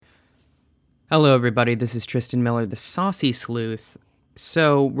Hello, everybody. This is Tristan Miller, the Saucy Sleuth.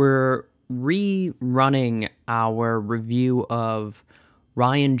 So, we're rerunning our review of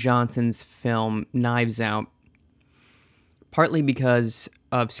Rian Johnson's film Knives Out, partly because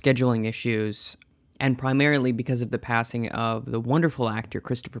of scheduling issues, and primarily because of the passing of the wonderful actor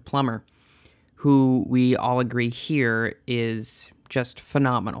Christopher Plummer, who we all agree here is just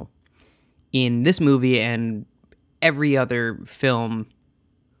phenomenal in this movie and every other film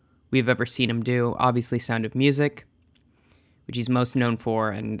we've ever seen him do. Obviously, Sound of Music, which he's most known for,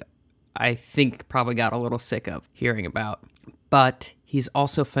 and I think probably got a little sick of hearing about. But he's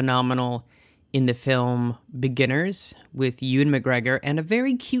also phenomenal in the film Beginners with Ewan McGregor and a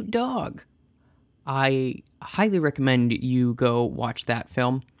very cute dog. I highly recommend you go watch that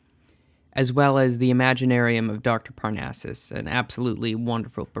film, as well as The Imaginarium of Dr. Parnassus, an absolutely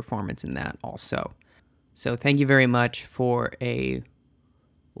wonderful performance in that also. So thank you very much for a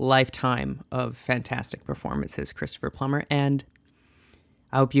lifetime of fantastic performances, Christopher Plummer, and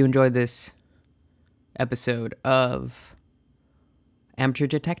I hope you enjoyed this episode of Amateur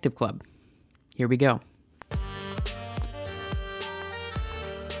Detective Club. Here we go.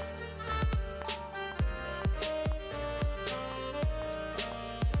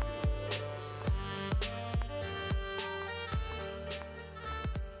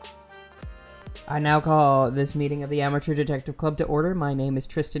 I now call this meeting of the Amateur Detective Club to order. My name is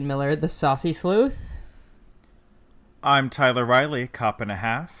Tristan Miller, the Saucy Sleuth. I'm Tyler Riley, cop and a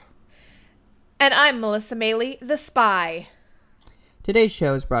half. And I'm Melissa Maley, the spy. Today's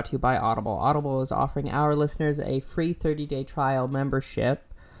show is brought to you by Audible. Audible is offering our listeners a free 30-day trial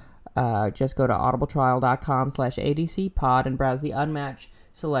membership. Just go to audibletrial.com/adcpod and browse the unmatched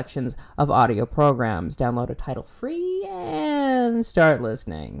selections of audio programs. Download a title free and start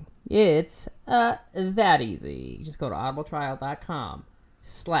listening. It's that easy. Just go to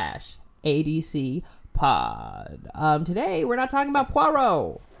audibletrial.com/adcpod. Today, we're not talking about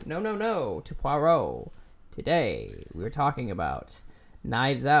Poirot. No, to Poirot. Today, we're talking about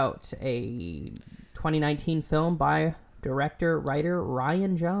Knives Out, a 2019 film by writer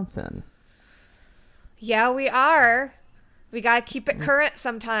Rian Johnson. Yeah, we are. We gotta keep it current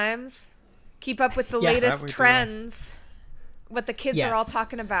sometimes. Keep up with the latest trends. What the kids are all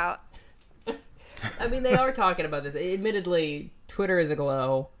talking about. I mean, they are talking about this. Admittedly, Twitter is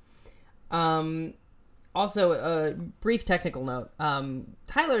aglow. Also, a brief technical note.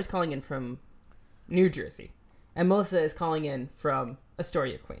 Tyler is calling in from New Jersey, and Melissa is calling in from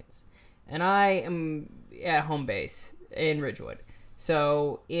Astoria, Queens. And I am at home base in Ridgewood.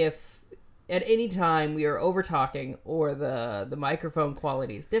 So if at any time we are over talking or the microphone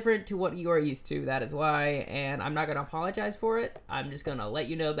quality is different to what you are used to, that is why, and I'm not going to apologize for it. I'm just going to let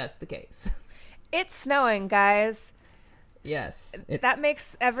you know that's the case. It's snowing, guys. Yes. That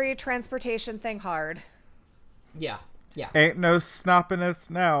makes every transportation thing hard. Yeah. Ain't no snoppiness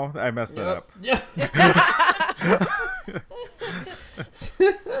now. I messed it up.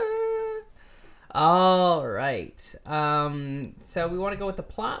 All right. So we want to go with the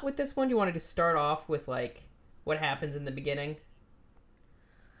plot with this one? Do you want to just start off with, like, what happens in the beginning?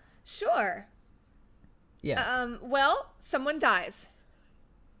 Sure. Yeah. Well, someone dies.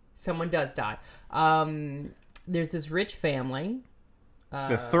 Someone does die. There's this rich family.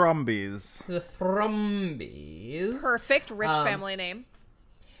 The Thrumbies. The Thrumbies. Perfect rich family name.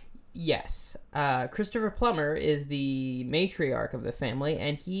 Yes. Christopher Plummer is the matriarch of the family,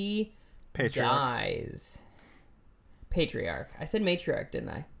 and he dies. Patriarch. I said matriarch, didn't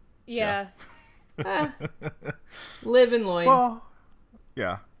I? Yeah. Live and loin. Well,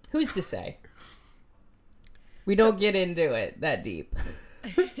 yeah. Who's to say? We don't get into it that deep.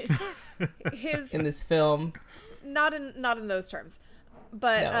 In this film. Not in those terms.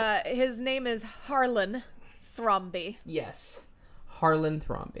 But his name is Harlan Thrombey. Yes. Harlan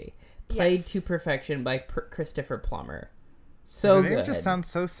Thrombey. Played to perfection by Christopher Plummer. So good. It just sounds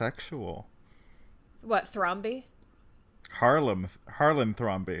so sexual. What, Thrombey? Harlan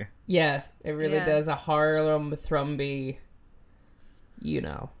Thrombey. Yeah, it really does. A Harlem Thrombey. You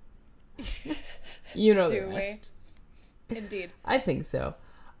know. You know the rest. Indeed. I think so.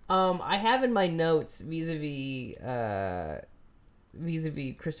 I have in my notes vis-a-vis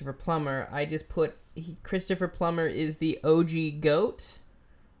Christopher Plummer, I just put Christopher Plummer is the OG GOAT.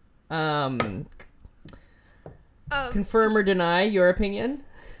 Confirm or deny your opinion?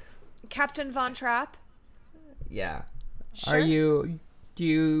 Captain Von Trapp? Yeah. Sure. Do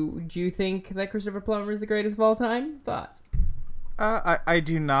you think that Christopher Plummer is the greatest of all time? Thoughts? I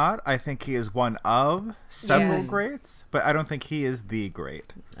do not. I think he is one of several greats, but I don't think he is the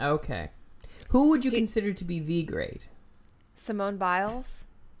great. Okay. Who would you consider to be the great? Simone Biles?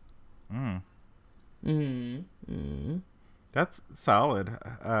 That's solid.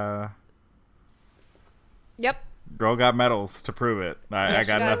 Yep. Girl got medals to prove it. I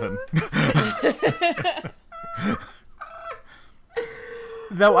got nothing.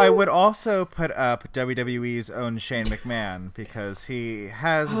 Though I would also put up WWE's own Shane McMahon because he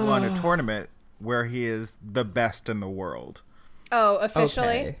has won a tournament where he is the best in the world. Oh, officially?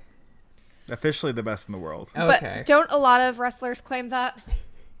 Okay. Officially the best in the world. Okay. But don't a lot of wrestlers claim that?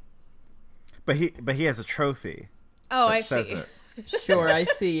 But he has a trophy. Oh, that I says see. It. Sure, I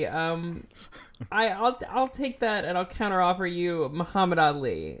see. I'll take that and I'll counteroffer you Muhammad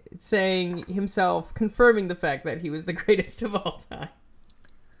Ali, saying himself, confirming the fact that he was the greatest of all time.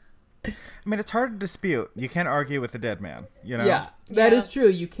 I mean, it's hard to dispute. You can't argue with a dead man, you know? Yeah, that is true.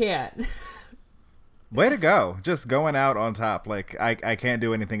 You can't. Way to go. Just going out on top. Like, I can't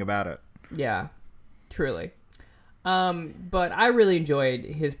do anything about it. Yeah, truly. But I really enjoyed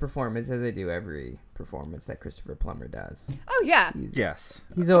his performance, as I do every performance that Christopher Plummer does. Oh, yeah.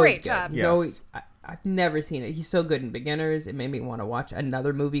 He's always Great good. job. He's Yes. always, I've never seen it. He's so good in Beginners. It made me want to watch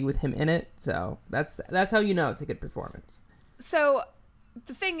another movie with him in it. So that's how you know it's a good performance. So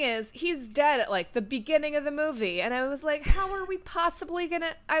the thing is, he's dead at like the beginning of the movie, and I was like, how are we possibly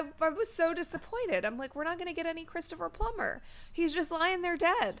gonna I was so disappointed. I'm like, we're not gonna get any Christopher Plummer. He's just lying there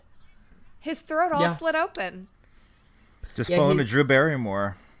dead. His throat all slit open. Just pulling a Drew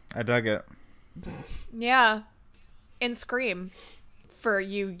Barrymore. I dug it. Yeah. In Scream. For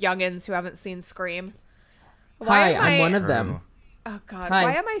you youngins who haven't seen Scream. Hi, I'm one of them. Oh God, Hi.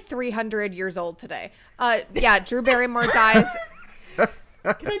 why am I 300 years old today? Yeah, Drew Barrymore dies. Can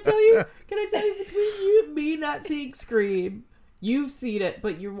I tell you between you and me not seeing Scream, you've seen it,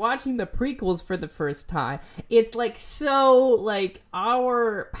 but you're watching the prequels for the first time. It's like so like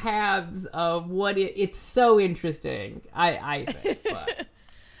our paths of what it's so interesting. I think. But.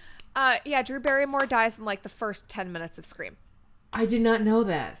 Yeah, Drew Barrymore dies in like the first 10 minutes of Scream. I did not know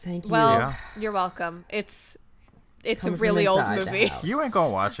that. Thank you. Well, you're welcome. It's a really old movie. You ain't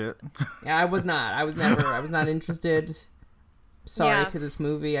gonna watch it. Yeah, I was not. I was not interested. Sorry to this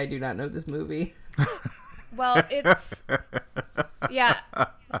movie. I do not know this movie. Well, it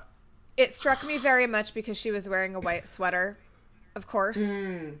struck me very much because she was wearing a white sweater, of course.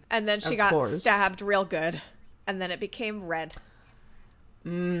 And then she got stabbed real good. And then it became red.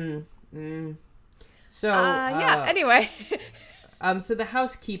 So, anyway. So the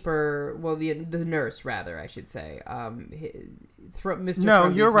housekeeper, well, the nurse, rather, I should say, Mr. No, Trumby's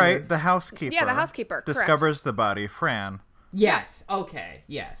you're right. nurse. The housekeeper. Yeah, the housekeeper. Discovers the body, Fran. Yes. Okay.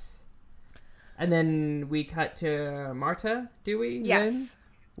 Yes. And then we cut to Marta, do we? Yes. Then?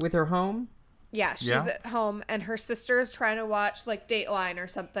 With her home? Yeah, she's at home, and her sister's trying to watch, like, Dateline or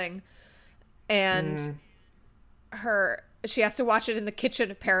something. And she has to watch it in the kitchen,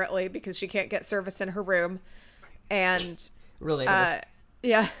 apparently, because she can't get service in her room. And... Relatable.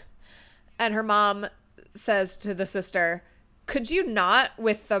 Yeah. And her mom says to the sister, could you not,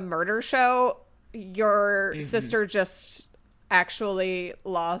 with the murder show, your sister just actually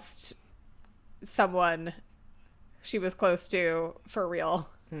lost someone she was close to for real?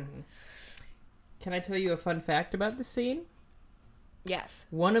 Can I tell you a fun fact about the scene? Yes.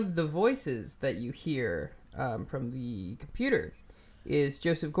 One of the voices that you hear from the computer is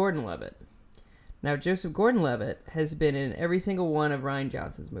Joseph Gordon-Levitt. Now, Joseph Gordon-Levitt has been in every single one of Rian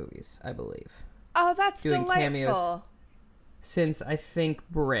Johnson's movies, I believe. Oh, that's doing delightful. Cameos since, I think,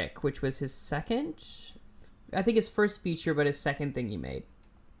 Brick, which was his second... I think his first feature, but his second thing he made.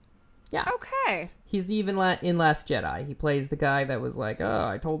 Yeah. Okay. He's even in Last Jedi. He plays the guy that was like, oh,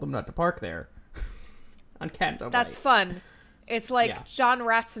 I told him not to park there. On Canto Bight. That's fun. It's like John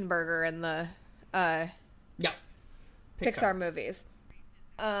Ratzenberger in the Pixar movies.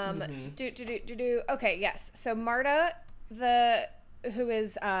 Okay, yes. So Marta, who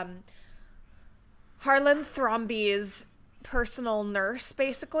is Harlan Thrombey's personal nurse,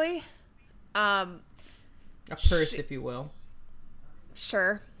 basically. A purse, if you will.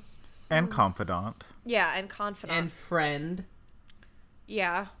 Sure. And confidant. Yeah, and confidant. And friend.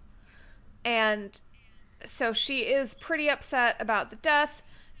 Yeah. And so she is pretty upset about the death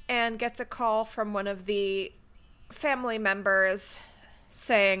and gets a call from one of the family members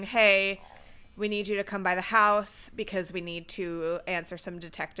saying, hey, we need you to come by the house because we need to answer some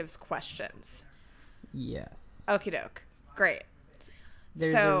detectives' questions. Yes. Okie doke. Great.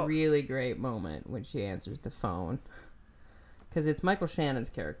 There's a really great moment when she answers the phone. Because it's Michael Shannon's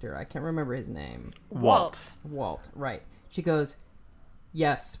character. I can't remember his name. Walt, right. She goes,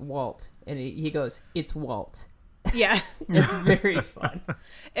 yes, Walt. And he goes, it's Walt. Yeah. It's very fun.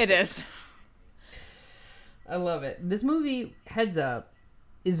 It is. I love it. This movie, heads up,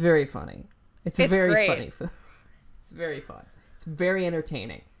 is very funny. It's It's very great. funny. It's very fun. It's very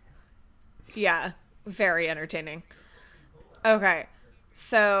entertaining. Yeah, very entertaining. Okay.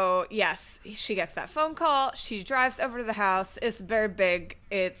 So, yes, she gets that phone call. She drives over to the house. It's very big.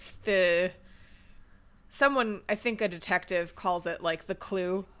 It's someone, I think a detective calls it like the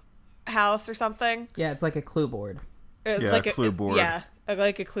Clue house or something. Yeah, it's like a clue board. Yeah, Like Clue board. Yeah,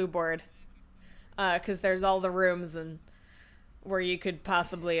 like a clue board. Because there's all the rooms and where you could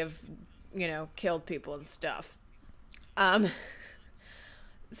possibly have, killed people and stuff.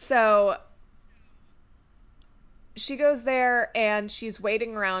 So she goes there and she's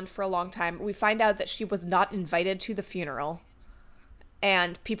waiting around for a long time. We find out that she was not invited to the funeral.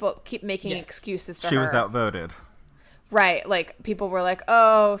 And people keep making Yes. excuses to She her. was outvoted. Right. Like, people were like,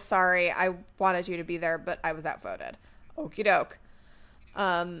 oh, sorry, I wanted you to be there, but I was outvoted. Okie doke.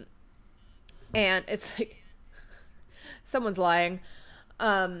 And it's like, someone's lying.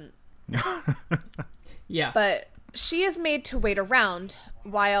 Yeah. But she is made to wait around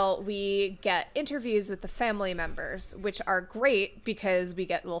while we get interviews with the family members, which are great because we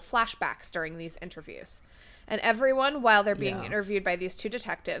get little flashbacks during these interviews. And everyone, while they're being Yeah. interviewed by these two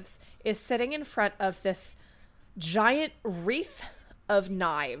detectives, is sitting in front of this giant wreath of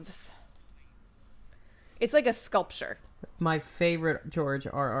knives. It's like a sculpture. My favorite George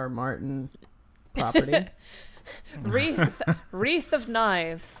R.R. Martin property. Wreath of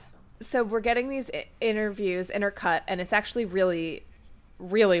knives. So we're getting these interviews intercut, and it's actually really,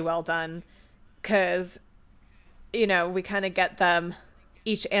 really well done because, we kind of get them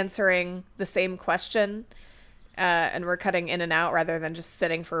each answering the same question, and we're cutting in and out rather than just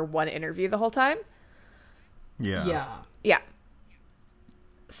sitting for one interview the whole time. Yeah. Yeah. Yeah.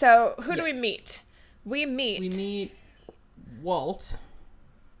 So who do we Yes. meet? We meet Walt.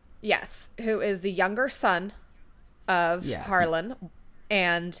 yes, who is the younger son of Yes. Harlan,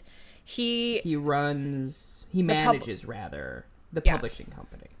 and he manages rather the Yeah. publishing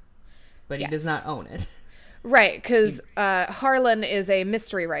company, but he Yes. does not own it. right, because Harlan is a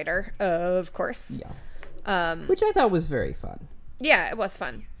mystery writer, of course. Yeah. Which I thought was very fun. Yeah, it was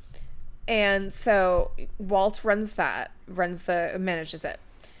fun. And so Walt manages it,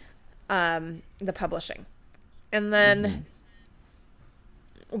 the publishing. And then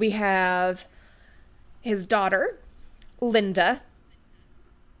we have his daughter, Linda,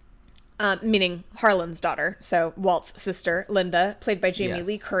 meaning Harlan's daughter. So Walt's sister, Linda, played by Jamie Yes.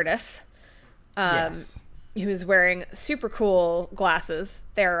 Lee Curtis, Yes. who's wearing super cool glasses.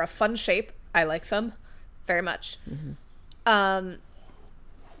 They're a fun shape. I like them very much.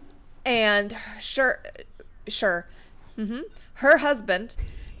 And sure. Her husband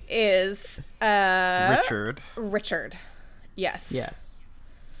is Richard. Yes. Yes.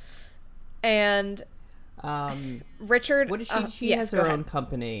 And Richard. What is she? She yes, has go her ahead. own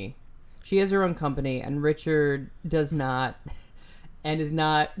company. She has her own company, and Richard does not, and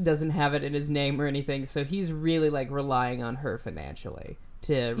doesn't have it in his name or anything. So he's really like relying on her financially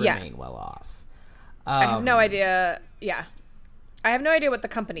to Yeah. remain well off. I have no idea. Yeah. I have no idea what the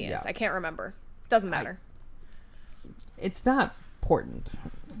company is. Yeah. I can't remember. Doesn't matter. It's not important.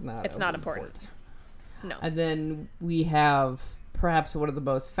 It's not important. No. And then we have perhaps one of the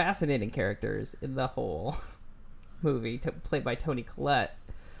most fascinating characters in the whole movie, played by Toni Collette.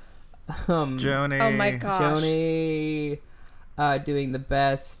 Joni. Oh my gosh. Joni doing the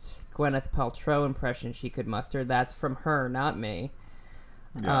best Gwyneth Paltrow impression she could muster. That's from her, not me.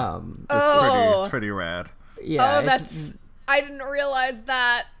 Yeah. Oh. It's pretty rad. Yeah, Oh, that's. I didn't realize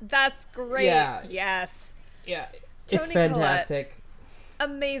that. That's great. Yeah. Yes. yeah, it's Toni Collette. fantastic.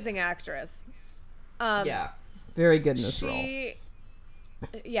 Amazing actress. Yeah, very good in this role.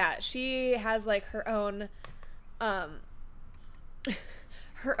 She has like her own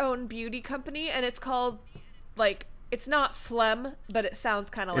beauty company, and it's called like, it's not Phlegm, but it sounds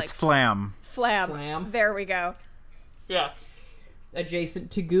kind of like It's Flam. Flam. Flam. There we go. Yeah,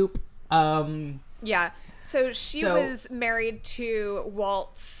 adjacent to Goop. Yeah. So she So- was married to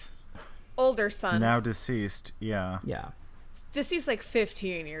Walt's older son, Now deceased. Yeah. Yeah, deceased like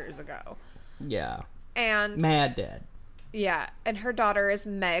 15 years ago. yeah, And mad dead. yeah, and her daughter is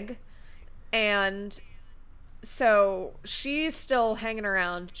Meg. And so she's still hanging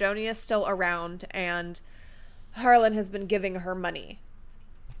around. Joni is still around, and Harlan has been giving her money.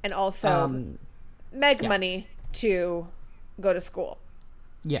 And also Meg yeah. money to go to school.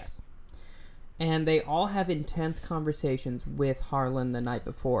 Yes. And they all have intense conversations with Harlan the night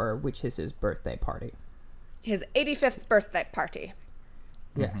before, which is his birthday party. His 85th birthday party.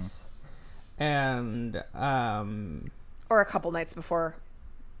 Yes. And, Or a couple nights before,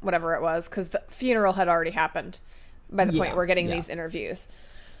 whatever it was, because the funeral had already happened by the point Yeah, we're getting yeah. these interviews.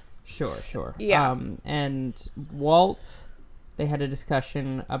 Sure. Yeah. And Walt, they had a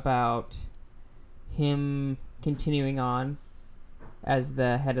discussion about him continuing on as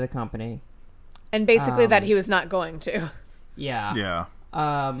the head of the company. And basically that he was not going to. Yeah.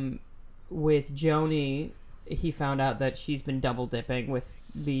 Yeah. With Joni, he found out that she's been double dipping with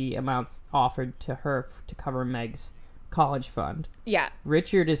the amounts offered to her to cover Meg's college fund. Yeah.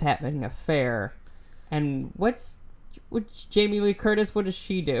 Richard is having an affair, and what's Jamie Lee Curtis? What does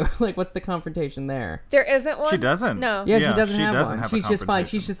she do? Like, what's the confrontation there? There isn't one. She doesn't. No. Yeah, Yeah, she doesn't she have doesn't one. have a She's just fine.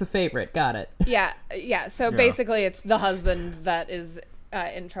 confrontation. She's just the favorite. Got it. Yeah. So basically, it's the husband that is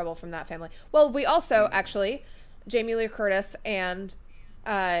in trouble from that family. Well, we also actually, Jamie Lee Curtis and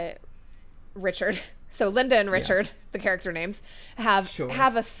Richard. So Linda and Richard, the character names, have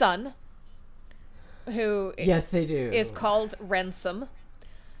a son who Yes, they do. is called Ransom,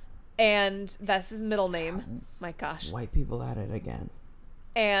 and that's his middle name. My gosh. White people at it again.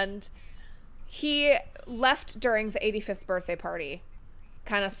 And he left during the 85th birthday party,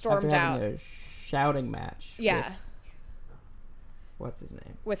 kind of stormed After out. having a shouting match. Yeah. With, what's his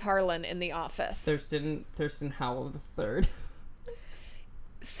name? With Harlan in the office. Thurston Howell III.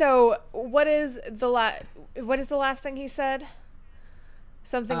 So what is the last thing he said?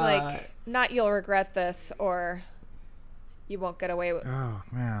 Something like, "Not you'll regret this," or "You won't get away with." Oh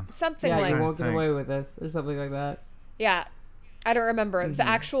man. Something Yeah, like, you won't get Think. away with this, or something like that. yeah. I don't remember. The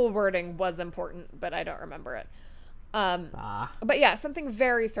actual wording was important, but I don't remember it. But yeah, something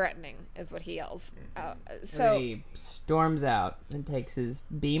very threatening is what he yells. So He storms out and takes his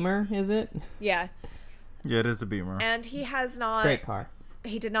Beamer, is it? yeah, Yeah, it is a Beamer. and he has not. Great car.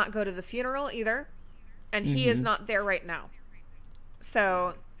 He did not go to the funeral either, and he is not there right now.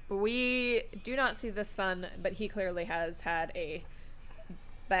 So we do not see the son, but he clearly has had a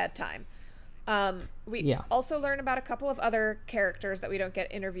bad time. We also learn about a couple of other characters that we don't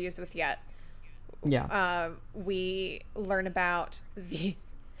get interviews with yet. Yeah. We learn about the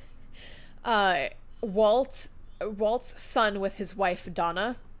Walt's son with his wife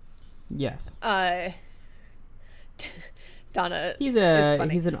Donna. Yes. Donna. He's is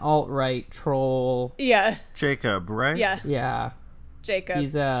funny. an alt-right troll. Yeah. Jacob, right? Yeah. Yeah. Jacob.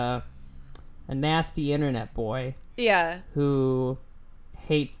 He's a nasty internet boy Yeah. who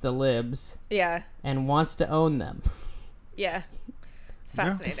hates the libs Yeah. and wants to own them. Yeah. It's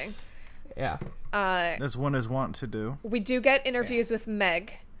fascinating. Yeah. As one is wont to do. We do get interviews with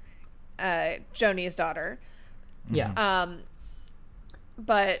Meg, Joni's daughter. Yeah.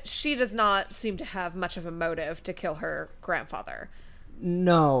 But she does not seem to have much of a motive to kill her grandfather.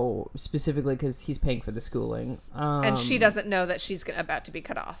 No, specifically because he's paying for the schooling. And she doesn't know that she's about to be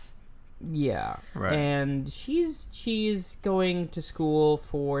cut off. Yeah. Right. And she's going to school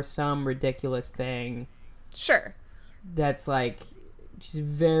for some ridiculous thing Sure. that's like, she's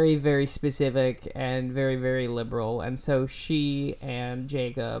very, very specific and very, very liberal. And so she and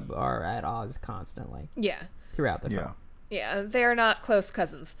Jacob are at odds constantly Yeah. throughout the film. Yeah. Yeah, they're not close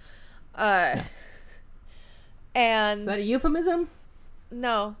cousins. And Is that a euphemism?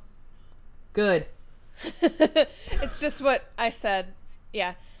 no. Good. It's just what I said.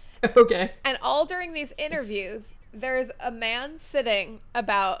 Yeah. Okay. And all during these interviews, there's a man sitting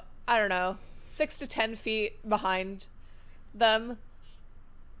about, I don't know, 6 to 10 feet behind them.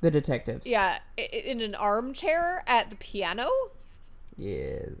 The detectives. Yeah, in an armchair at the piano.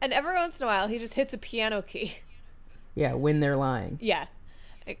 Yes. And every once in a while, he just hits a piano key. Yeah, when they're lying. Yeah.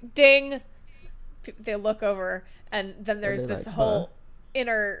 Like, ding. They look over, and then there's they're this like, whole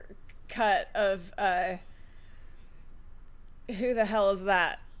inner cut of, who the hell is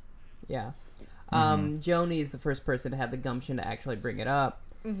that? Yeah. Joni is the first person to have the gumption to actually bring it up.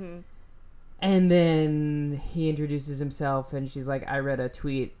 Mm-hmm. And then he introduces himself, and she's like, I read a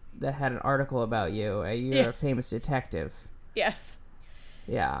tweet that had an article about you. You're a famous detective. Yes.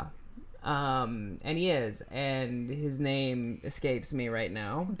 Yeah. And he is. And his name escapes me right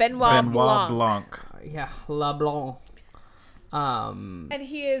now. Benoit Blanc. Yeah, LeBlanc. And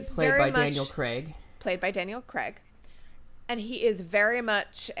he is Played very by much... Daniel Craig. Played by Daniel Craig. And he is very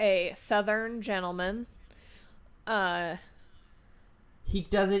much a Southern gentleman. He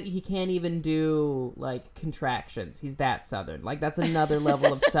can't even do, like, contractions. He's that Southern. Like, that's another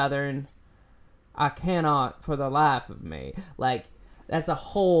level of Southern. I cannot for the life of me. Like, that's a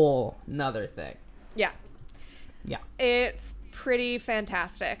whole nother thing. Yeah. Yeah. It's pretty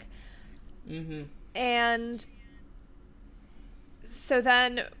fantastic. Mm-hmm. And so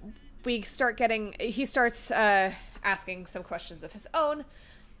then he starts asking some questions of his own,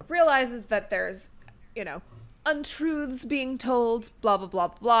 realizes that there's, untruths being told, blah, blah, blah,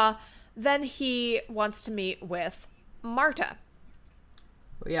 blah. Then he wants to meet with Marta.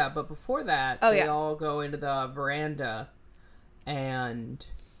 Yeah, but before that, they all go into the veranda, and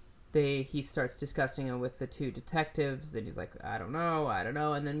he starts discussing it with the two detectives. Then he's like, I don't know,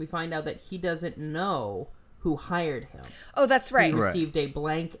 and then we find out that he doesn't know who hired him. Oh, that's right. He received a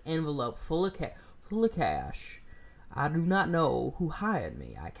blank envelope full of cash. I do not know who hired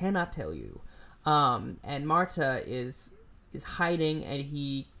me. I cannot tell you. And Marta is hiding, and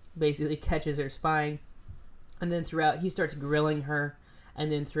he basically catches her spying. And then he starts grilling her.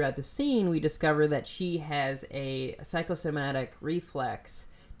 And then throughout the scene, we discover that she has a psychosomatic reflex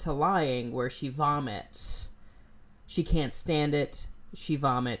to lying where she vomits. She can't stand it. She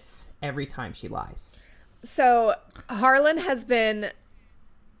vomits every time she lies. So Harlan has been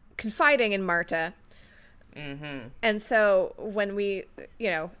confiding in Marta. Mm-hmm. And so when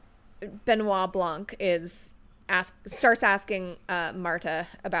Benoit Blanc starts asking Marta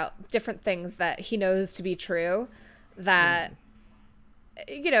about different things that he knows to be true that,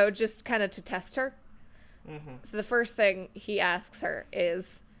 just kind of to test her. Mm-hmm. So the first thing he asks her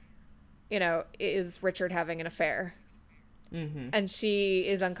is, is Richard having an affair? Mm-hmm. And she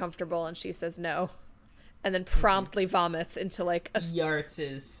is uncomfortable and she says no. And then promptly vomits into like a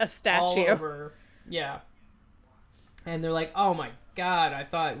statue. All over. Yeah. And they're like, oh my God, I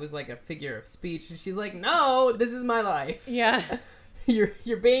thought it was like a figure of speech. And she's like, no, this is my life. Yeah.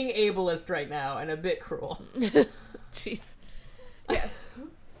 You're being ableist right now and a bit cruel. Jeez. Yes.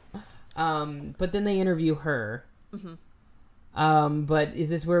 But then they interview her. Mm-hmm. But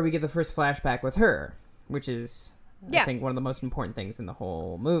is this where we get the first flashback with her? Which is, I think, one of the most important things in the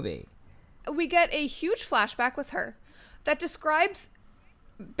whole movie. We get a huge flashback with her that describes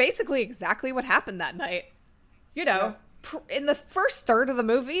basically exactly what happened that night. In the first third of the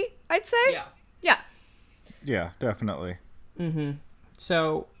movie, I'd say. Yeah. Yeah. Yeah, definitely. Mm-hmm.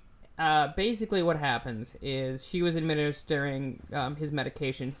 So, basically what happens is she was administering his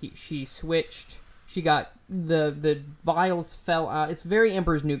medication. She switched. She got the vials fell out. It's very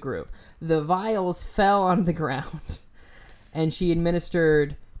Emperor's New Groove. The vials fell on the ground, and she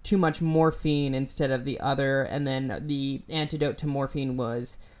administered too much morphine instead of the other, and then the antidote to morphine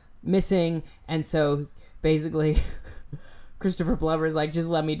was missing, and so basically Christopher Plover's like, just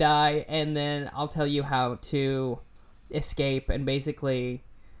let me die, and then I'll tell you how to escape. And basically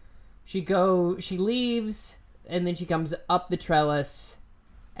she leaves, and then she comes up the trellis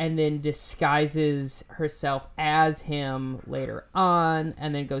and then disguises herself as him later on,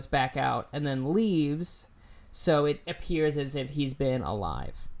 and then goes back out and then leaves, so it appears as if he's been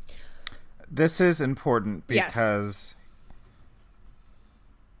alive. This is important because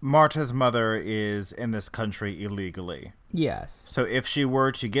Marta's mother is in this country illegally. Yes. So if she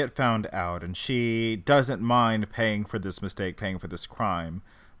were to get found out, and she doesn't mind paying for this mistake, paying for this crime,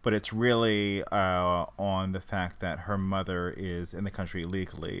 but it's really on the fact that her mother is in the country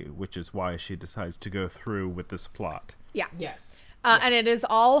illegally, which is why she decides to go through with this plot. Yeah. Yes. And it is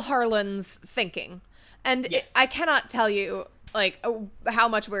all Harlan's thinking. And I cannot tell you, how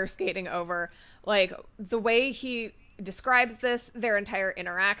much we're skating over. The way he describes this, their entire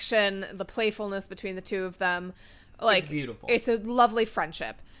interaction, the playfulness between the two of them. It's beautiful. It's a lovely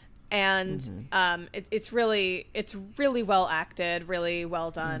friendship. And it's really well acted, really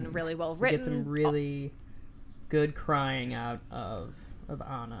well done, really well written. Get some really good crying out of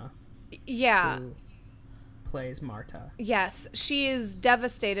Anna. Yeah. Who plays Marta. Yes, she is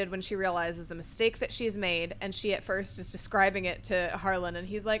devastated when she realizes the mistake that she's made, and she at first is describing it to Harlan, and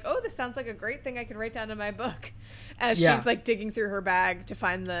he's like, oh, this sounds like a great thing I could write down in my book, as she's digging through her bag to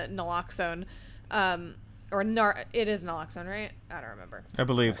find the naloxone. It is naloxone, right? I don't remember. I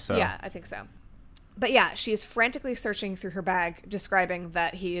believe so. Yeah, I think so. But yeah, she is frantically searching through her bag, describing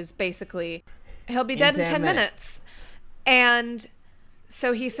that he is basically, he'll be dead in 10 minutes. And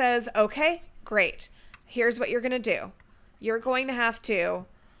so he says, okay, great. Here's what you're going to do. You're going to have to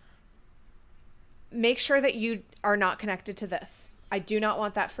make sure that you are not connected to this. I do not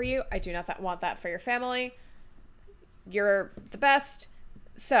want that for you. I do not want that for your family. You're the best.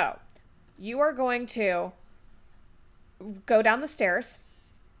 So you are going to go down the stairs,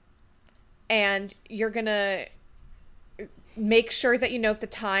 and you're going to make sure that you note the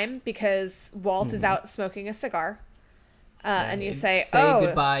time, because Walt is out smoking a cigar. And you say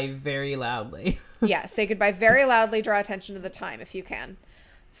goodbye very loudly. Yeah, say goodbye very loudly. Draw attention to the time if you can.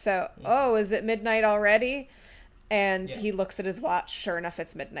 So, is it midnight already? And he looks at his watch. Sure enough,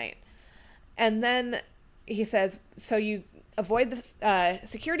 it's midnight. And then he says, so you avoid the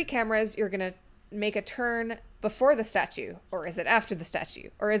security cameras. You're going to make a turn before the statue. Or is it after the statue?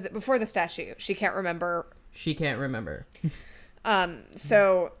 Or is it before the statue? She can't remember.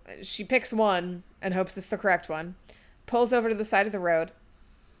 So she picks one and hopes it's the correct one. Pulls over to the side of the road,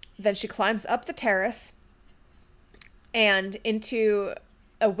 Then she climbs up the terrace and into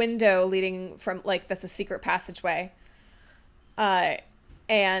a window leading from, like, that's a secret passageway.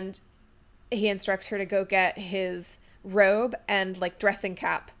 And he instructs her to go get his robe and, like, dressing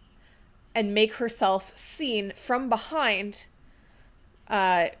cap and make herself seen from behind,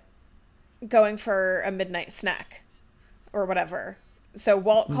 going for a midnight snack or whatever. So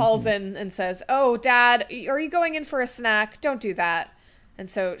Walt calls in and says, "Oh, Dad, are you going in for a snack? Don't do that." And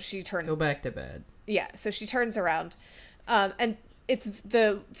so she turns... Go back to bed. Yeah, so she turns around. And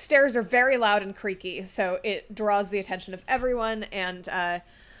the stairs are very loud and creaky, so it draws the attention of everyone. And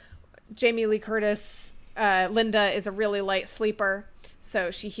Jamie Lee Curtis, Linda, is a really light sleeper,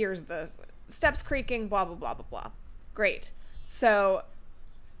 so she hears the steps creaking, blah, blah, blah, blah, blah. Great. So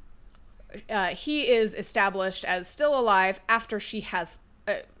he is established as still alive after she has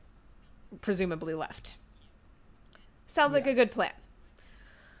presumably left. Sounds like a good plan.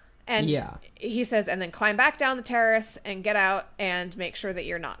 And he says, and then climb back down the terrace and get out and make sure that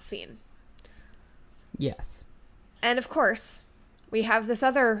you're not seen. Yes. And of course, we have this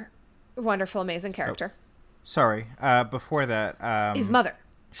other wonderful, amazing character. Sorry. Before that, his mother.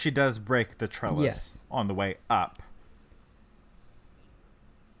 She does break the trellis on the way up.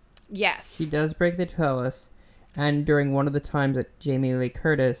 Yes. She does break the trellis. And during one of the times that Jamie Lee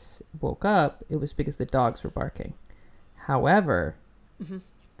Curtis woke up, it was because the dogs were barking. However,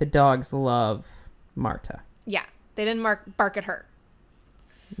 the dogs love Marta. Yeah. They didn't bark at her.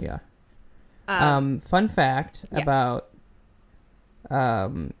 Yeah. Fun fact about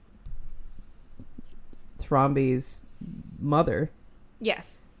Thromby's mother.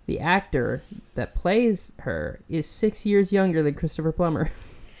 Yes. The actor that plays her is 6 years younger than Christopher Plummer.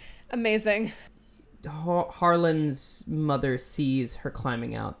 Amazing. Harlan's mother sees her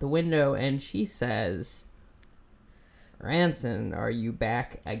climbing out the window and she says, "Ranson, are you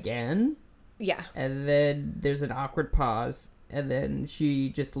back again?" Yeah. And then there's an awkward pause and then she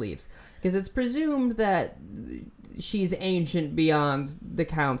just leaves. Because it's presumed that she's ancient beyond the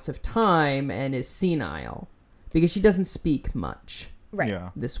counts of time and is senile. Because she doesn't speak much. Right. Yeah.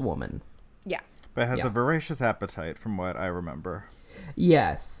 This woman. Yeah. But has a voracious appetite, from what I remember.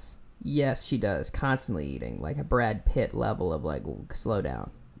 Yes. Yes, she does. Constantly eating. Like a Brad Pitt level of, like, slow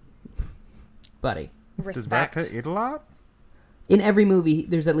down. Buddy. Respect. Does Brad Pitt eat a lot? In every movie,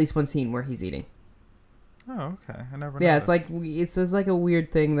 there's at least one scene where he's eating. Oh, okay. I never Yeah, noticed. it's just like a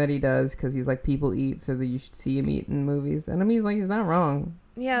weird thing that he does because he's like, people eat so that you should see him eat in movies. And I mean, he's not wrong.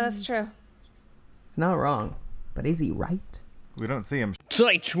 Yeah, that's true. It's not wrong. But is he right? We don't see him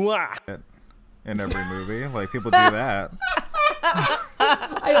in in every movie. Like, people do that.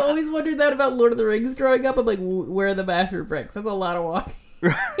 I always wondered that about Lord of the Rings growing up. I'm like, where are the bathroom breaks? That's a lot of walking.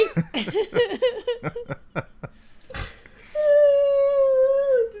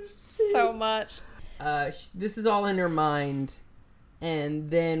 So much. This is all in her mind. And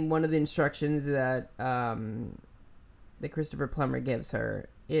then one of the instructions that that Christopher Plummer gives her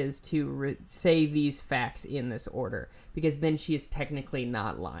is to say these facts in this order. Because then she is technically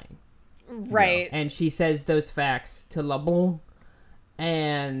not lying. Right. And she says those facts to LeBlanc.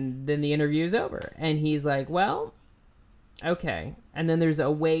 And then the interview is over. And he's like, well, okay. And then there's a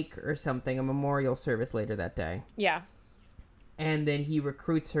wake or something, a memorial service later that day. Yeah. And then he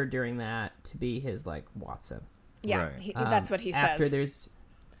recruits her during that to be his, like, Watson. Yeah. Right. That's what he After says.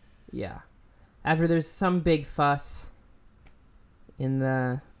 After there's some big fuss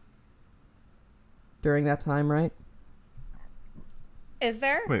during that time, right? Is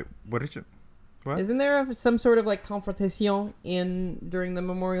there? Wait, what did you... What? Isn't there some sort of, like, confrontation during the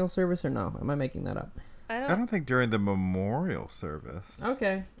memorial service, or no? Am I making that up? I I don't think during the memorial service.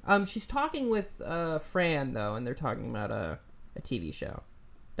 Okay. She's talking with Fran, though, and they're talking about a TV show.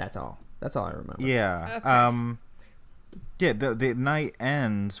 That's all. That's all I remember. Yeah. Okay. Yeah, the night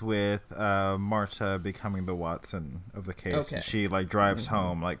ends with Marta becoming the Watson of the case. Okay. And she, like, drives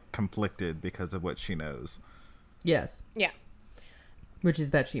home, like, conflicted because of what she knows. Yes. Yeah. Which is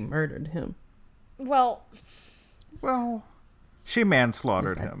that she murdered him. Well, she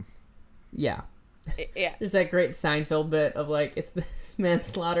manslaughtered him. Yeah. yeah. There's that great Seinfeld bit of, like, it's this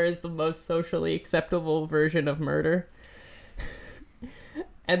manslaughter is the most socially acceptable version of murder.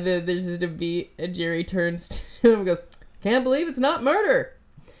 And then there's just a beat, and Jerry turns to him and goes, "Can't believe it's not murder."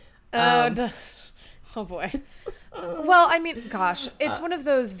 Oh boy. Well, I mean, gosh, it's one of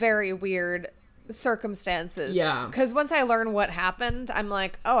those very weird circumstances. Yeah. Because once I learn what happened, I'm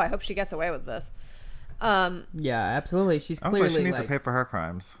like, oh, I hope she gets away with this. Yeah, absolutely. She's I was clearly like, she needs like, to pay for her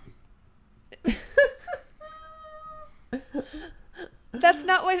crimes. That's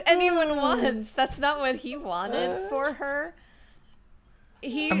not what anyone wants. That's not what he wanted for her.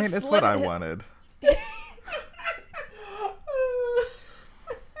 he I mean, it's what I slit- wanted.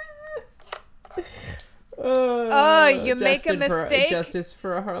 Oh, you make a mistake. Justice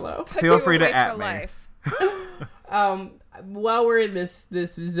for Harlow. Put Feel you free to away at for me. life. While we're in this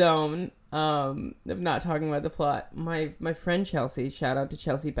zone of not talking about the plot, my friend Chelsea, shout out to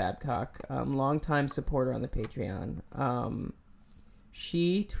Chelsea Babcock, longtime supporter on the Patreon.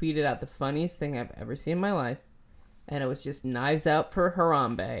 She tweeted out the funniest thing I've ever seen in my life, and it was just Knives Out for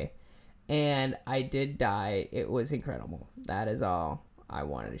Harambe, and I did die. It was incredible. That is all I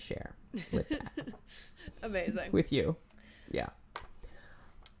wanted to share with that. Amazing. With you. Yeah.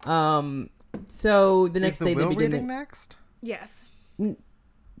 So the next Is the day they will begin reading next? Yes.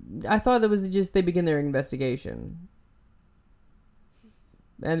 I thought that was just they begin their investigation.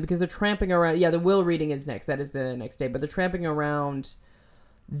 And because they're tramping around, yeah, the will reading is next. That is the next day, but they're tramping around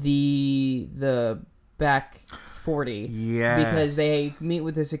the back 40. Yes. Because they meet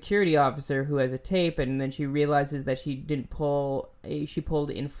with a security officer who has a tape, and then she realizes that she pulled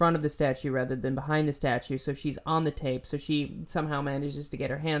in front of the statue rather than behind the statue, so she's on the tape, so she somehow manages to get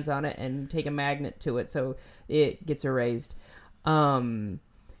her hands on it and take a magnet to it, so it gets erased.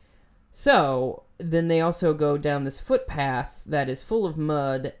 So then they also go down this footpath that is full of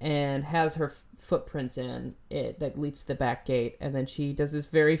mud and has her footprints in it that leads to the back gate, and then she does this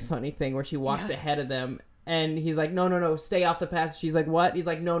very funny thing where she walks ahead of them, and he's like, no, stay off the path. She's like, what? He's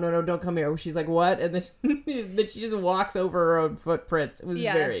like, no, don't come here. She's like, what? And then then she just walks over her own footprints. It was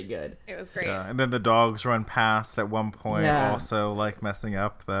very good. It was great. Yeah, and then the dogs run past at one point, Yeah. also like messing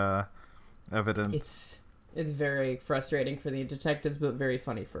up the evidence. It's very frustrating for the detectives, but very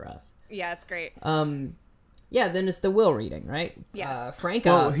funny for us. Yeah, it's great. Yeah, then it's the will reading, right? Yes. Frank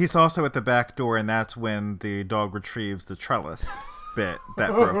Well, Oz. he's also at the back door, and that's when the dog retrieves the trellis bit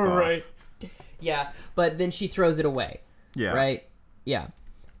that broke off. Right. Yeah, but then she throws it away. Yeah. Right? Yeah.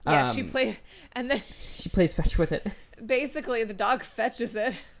 Yeah, she plays, and then She plays fetch with it, basically the dog fetches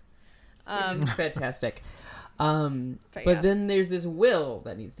it. which is fantastic. But yeah. then there's this will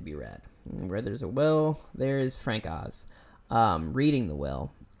that needs to be read. And where there's a will, there's Frank Oz reading the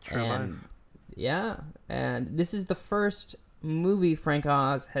will. True and, life. Yeah, and this is the first movie Frank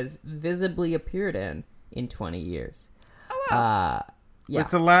Oz has visibly appeared in 20 years. Oh wow. Yeah.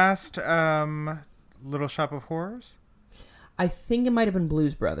 Was the last Little Shop of Horrors? I think it might have been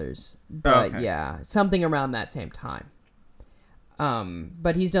Blues Brothers, but Okay. yeah, something around that same time.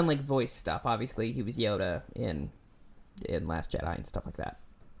 But he's done like voice stuff. Obviously, he was Yoda in Last Jedi and stuff like that.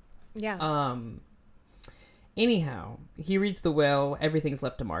 Yeah. Anyhow, he reads the will. Everything's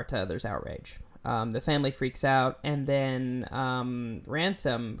left to Marta. There's outrage. The family freaks out, and then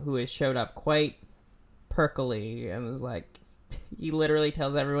Ransom, who has showed up quite perkily and was like, he literally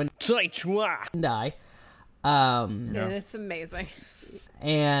tells everyone to die. And it's amazing.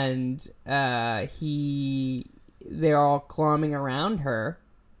 And they're all clombing around her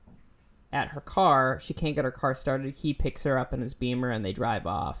at her car. She can't get her car started. He picks her up in his Beamer, and they drive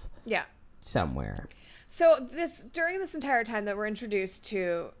off Yeah. somewhere. So during this entire time that we're introduced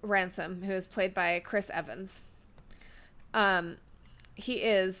to Ransom, who is played by Chris Evans, he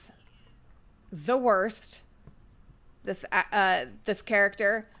is the worst. This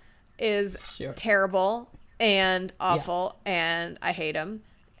character is Sure. terrible and awful, and I hate him.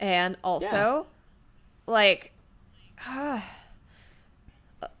 And also, like,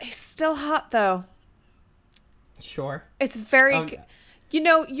 he's still hot though. Sure. It's very,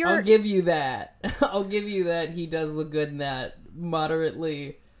 you're. I'll give you that. I'll give you that. He does look good in that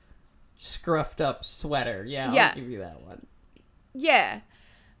moderately scruffed up sweater. Yeah, Yeah. I'll give you that one. Yeah.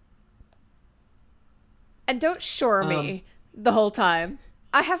 And don't shore me the whole time.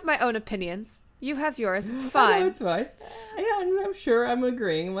 I have my own opinions. You have yours. It's No, fine. it's fine. Yeah, I'm sure. I'm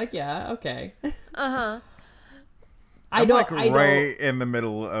agreeing. I'm like, yeah, okay. Uh-huh. I'm like right in the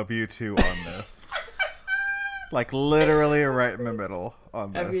middle of you two on this. Like literally right in the middle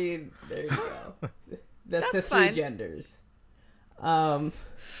on this. I mean, there you go. That's the That's three fine. genders. The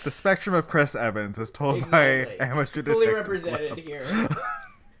spectrum of Chris Evans is told Exactly. by Amateur Fully Detective represented Club.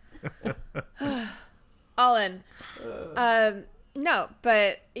 here. All in. No,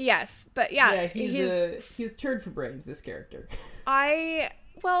 but yes. But yeah, he's turd for brains, this character.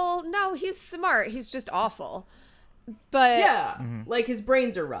 no, he's smart. He's just awful. But Yeah, like his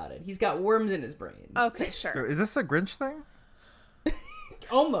brains are rotted. He's got worms in his brains. okay, sure. Is this a Grinch thing?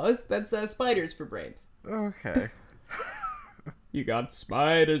 Almost. That's spiders for brains. Okay. You got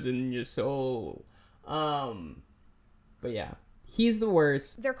spiders in your soul. But yeah, he's the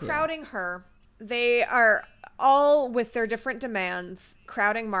worst. They're crowding her. They are all with their different demands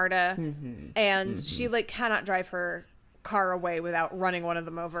crowding Marta, and she like cannot drive her car away without running one of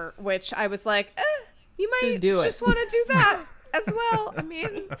them over, which I was like, you might just want to do that as well. I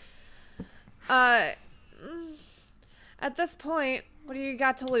mean, at this point, what do you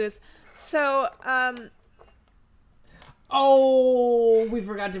got to lose? So, Oh, we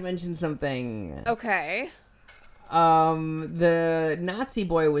forgot to mention something. okay. The Nazi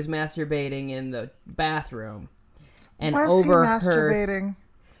boy was masturbating in the bathroom. And Was overheard... he masturbating?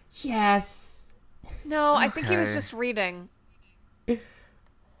 Yes. No, I think he was Okay. just reading.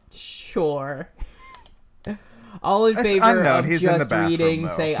 Sure. All in It's favor unknown. of He's in the just bathroom, reading, though.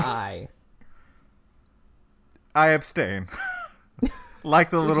 say aye. I abstain.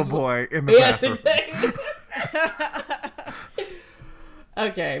 Like the little boy in the Yes, bathroom. exactly.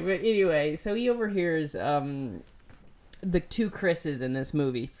 Okay, but anyway, so he overhears the two Chris's in this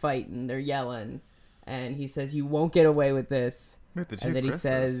movie fighting. They're yelling, and he says, "You won't get away with this." Wait, the two And then he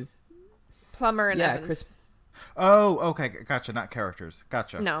Chris's? says, Plumber and Evans. Chris. Oh, okay, gotcha. Not characters.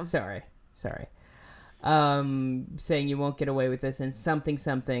 Gotcha. No. Sorry. Saying you won't get away with this, and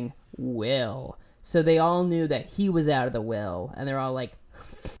something will. So they all knew that he was out of the will, and they're all like,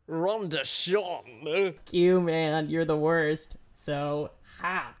 "Rhonda Shawn, you man, you're the worst." So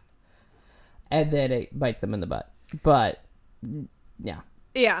ha. And then it bites them in the butt. But yeah,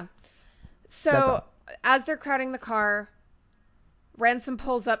 Yeah. That's So all. as they're crowding the car, Ransom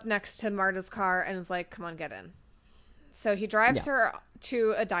pulls up next to Marta's car and is like, "Come on, get in." So he drives her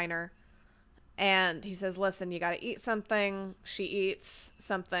to a diner, and he says, "Listen, you got to eat something." She eats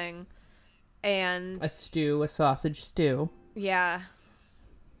something, and a sausage stew. yeah,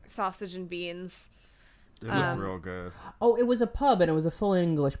 sausage and beans. It was real good. Oh, it was a pub, and it was a full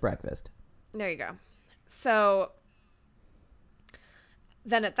English breakfast. There you go. So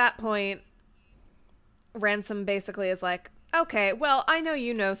then at that point, Ransom basically is like, "Okay, well, I know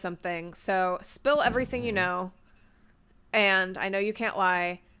you know something, so spill everything you know. And I know you can't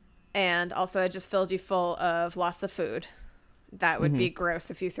lie. And also, I just filled you full of lots of food. That would be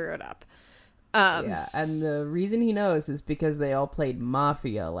gross if you threw it up." Yeah, and the reason he knows is because they all played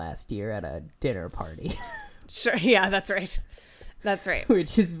Mafia last year at a dinner party, Sure. Yeah, that's right. That's right.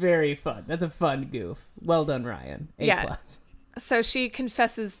 which is very fun. That's a fun goof. Well done, Ryan. A+. Yeah. So she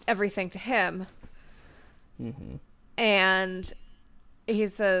confesses everything to him. And he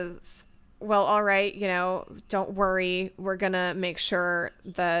says, "Well, all right, don't worry. We're going to make sure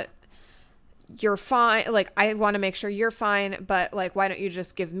that you're fine. Like, I want to make sure you're fine, but, like, why don't you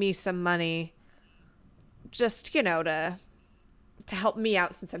just give me some money just, to help me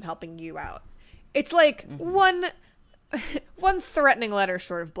out since I'm helping you out." It's like one threatening letter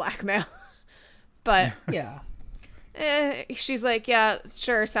short of blackmail. But Yeah. she's like, "Yeah,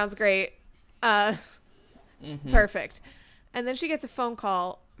 sure, sounds great. Perfect." And then she gets a phone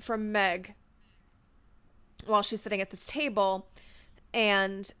call from Meg while she's sitting at this table,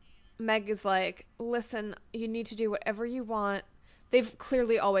 and Meg is like, "Listen, you need to do whatever you want." They've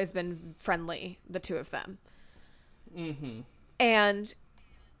clearly always been friendly, the two of them. And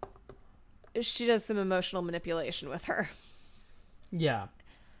she does some emotional manipulation with her. Yeah.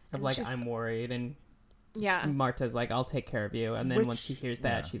 And Like, she's- I'm worried, and Yeah. Marta's like, "I'll take care of you." And then once Which- she hears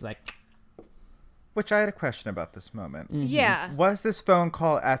that, yeah. she's like, Which I had a question about this moment. Yeah. Was this phone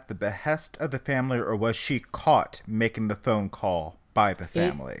call at the behest of the family, or was she caught making the phone call by the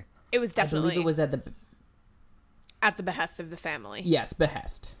family? It was I definitely believe it was at the, at the behest of the family. yes,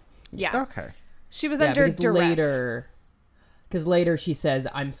 behest. Yeah. Okay. She was Yeah, under because duress. later she says,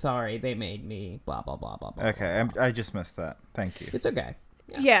 "I'm sorry, they made me, blah, blah, blah, blah, blah." Okay, I just missed that. Thank you. It's okay.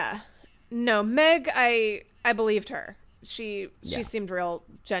 Yeah. No, Meg, I believed her. She Yeah. seemed real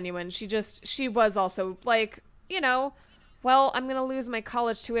genuine. She was also like, well, I'm going to lose my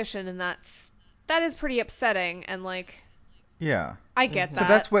college tuition, and that is pretty upsetting, and like, Yeah. I get So that.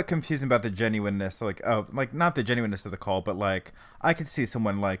 that's what confused me about the genuineness, like not the genuineness of the call, but like I could see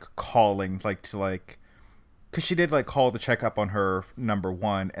someone like calling like to like, because she did like call to check up on her number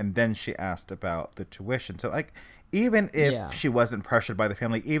one, and then she asked about the tuition. So like, even if Yeah. she wasn't pressured by the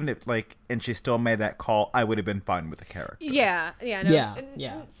family, even if like, and she still made that call, I would have been fine with the character. Yeah, no,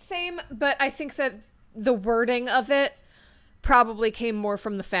 Yeah. same, but I think that the wording of it probably came more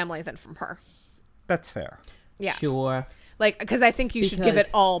from the family than from her. That's fair. Yeah. Sure. Like, because I think you should give Because-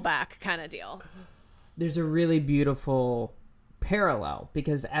 it all back kind of deal. There's a really beautiful parallel,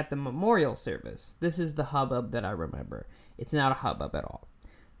 because at the memorial service, this is the hubbub that I remember. It's not a hubbub at all.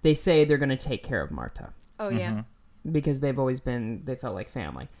 They say they're going to take care of Marta, Oh, yeah. because they felt like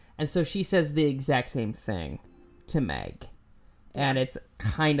family. And so she says the exact same thing to Meg. And it's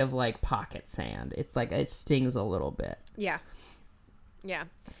kind of like pocket sand. It's like, it stings a little bit. Yeah. Yeah.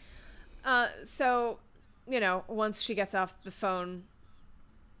 So once she gets off the phone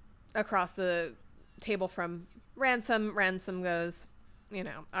across the table from Ransom goes,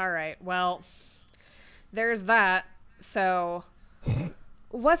 all right, well, there's that. So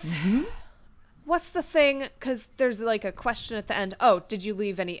what's the thing? Because there's like a question at the end. Oh, did you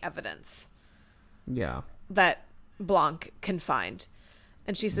leave any evidence? Yeah. That Blanc can find.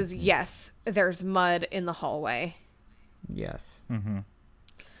 And she says, yes, there's mud in the hallway. Yes. Mm-hmm.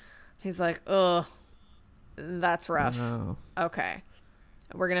 He's like, ugh, that's rough. Oh. Okay.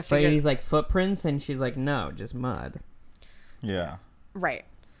 We're going to But figure... he's like, footprints? And she's like, no, just mud. Yeah. Right.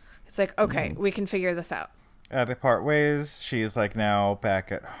 It's like, okay, we can figure this out. They part ways. She's like now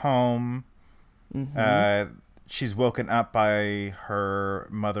back at home. Mm-hmm. She's woken up by her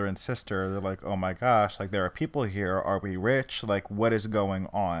mother and sister. They're like, oh my gosh, like there are people here. Are we rich? Like, what is going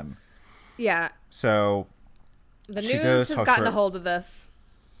on? Yeah. So The she news goes has talk to gotten her- a hold of this.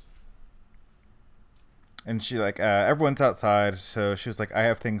 And she like, everyone's outside. So she was like, I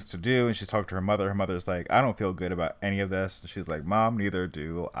have things to do. And she's talking to her mother. Her mother's like, I don't feel good about any of this. And she's like, Mom, neither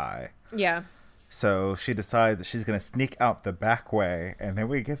do I. Yeah. So she decides that she's going to sneak out the back way. And then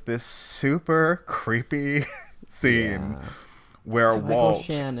we get this super creepy scene where Michael Walt,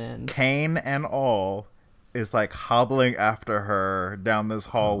 Shannon. Kane and all, is like hobbling after her down this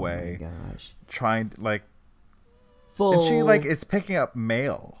hallway. Oh my gosh. Trying to like... Full. And she like is picking up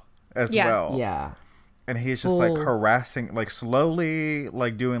mail as Yeah. well. Yeah. And he's just like Full- harassing, like slowly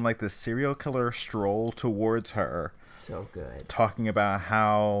like doing like this serial killer stroll towards her. So good. Talking about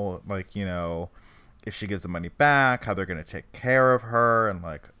how, like, if she gives the money back, how they're going to take care of her, and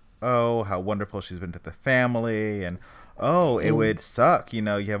like, oh, how wonderful she's been to the family, and oh, it would suck, you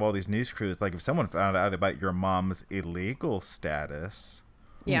have all these news crews, like if someone found out about your mom's illegal status,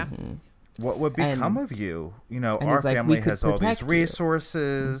 Yeah. what would become of you? Our he's like, family "We could has all these protect you."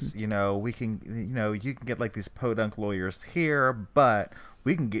 resources, we can, you can get like these podunk lawyers here, but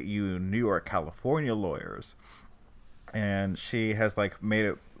we can get you New York, California lawyers. And she has like made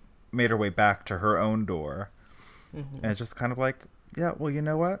her way back to her own door. And it's just kind of like, yeah, well, you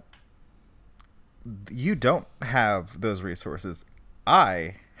know what? You don't have those resources.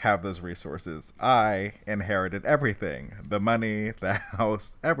 I have those resources. I inherited everything. The money, the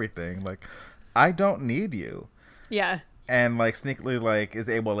house, everything. Like, I don't need you. Yeah. And like sneakily like is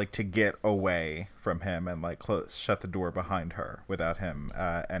able like to get away from him and like shut the door behind her without him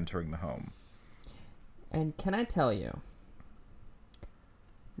entering the home. And can I tell you,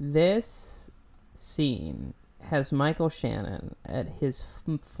 this scene has Michael Shannon at his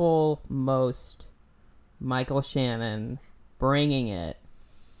full most Michael Shannon, bringing it.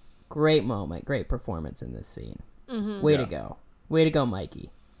 Great moment, great performance in this scene. Way to go. Way to go, Mikey.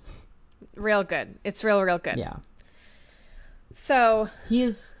 Real good. It's real good. Yeah. So He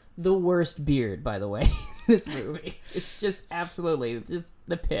is the worst beard, by the way, in this movie. It's just absolutely just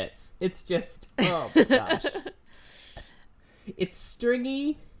the pits. It's just, oh my gosh. It's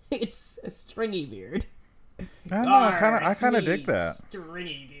stringy. It's a stringy beard. I don't know. I kind of dig that.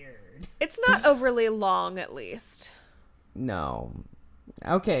 Stringy beard. it's not overly long, at least. No.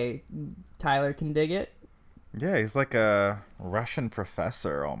 Okay, Tyler can dig it. Yeah, he's like a Russian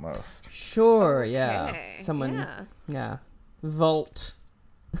professor almost. Sure, yeah. Okay, Someone, yeah. yeah. Volt.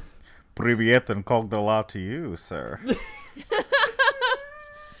 Привет and Kogdala to you, sir.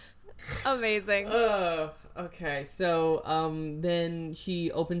 Amazing. Okay, so then she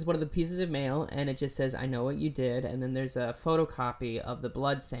opens one of the pieces of mail and it just says, I know what you did. And then there's a photocopy of the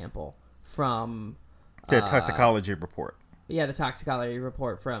blood sample from... The toxicology report. Yeah, the toxicology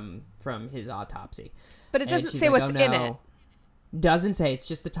report from his autopsy. But it And doesn't she's say like, what's "Oh, in no." it. Doesn't say. It's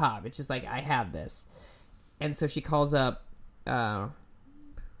just the top. It's just like, I have this. And so she calls up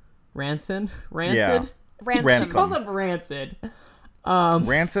Rancid? Yeah. Ransom. She calls up Rancid.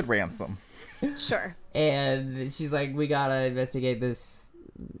 Rancid ransom. Sure. And she's like, we gotta investigate this.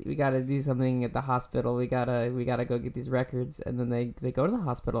 We gotta do something at the hospital. We gotta go get these records. And then they go to the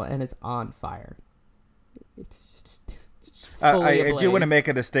hospital and it's on fire. It's just fully I do want to ablaze. make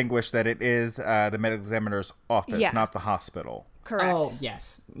a distinguish that it is the medical examiner's office, Yeah. not the hospital. Correct. Oh,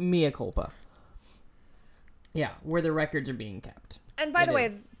 yes. Mea culpa. Yeah, where the records are being kept. And by It the way,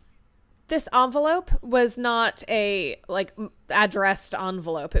 is. this envelope was not a addressed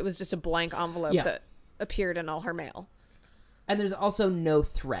envelope. It was just a blank envelope Yeah. that appeared in all her mail. And there's also no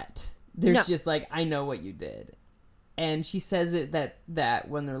threat. There's No. just like, I know what you did. And she says it that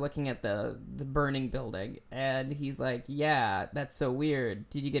when they're looking at the burning building, and he's like, yeah, that's so weird.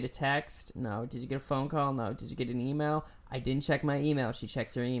 Did you get a text? No. Did you get a phone call? No. Did you get an email? I didn't check my email. She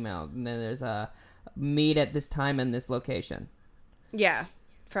checks her email. And then there's a meet at this time and this location. Yeah.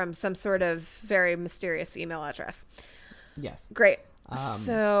 from some sort of very mysterious email address. Yes. Great.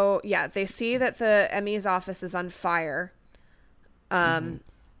 So, yeah, they see that the Emmy's office is on fire. And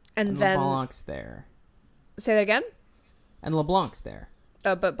then... LeBlanc's there. Say that again? And LeBlanc's there.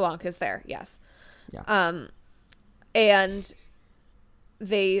 Oh, but Blanc is there, yes. Yeah. And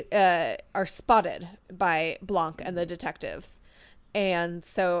they are spotted by Blanc and the detectives. And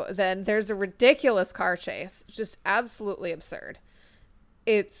so then there's a ridiculous car chase, just absolutely absurd.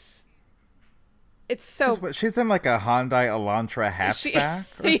 It's so... She's in like a Hyundai Elantra hatchback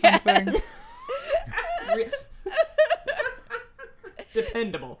or something.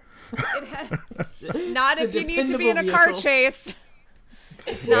 Dependable. Not if you need to be in a car chase.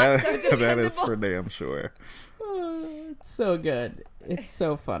 It's not so dependable. That is for damn sure. It's so good. It's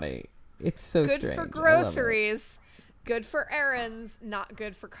so funny. It's so good strange. For groceries, good for errands, not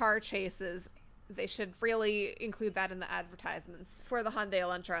good for car chases. They should really include that in the advertisements for the Hyundai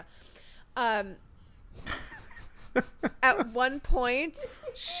Elantra. At one point,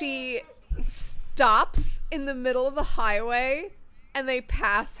 she stops in the middle of the highway, and they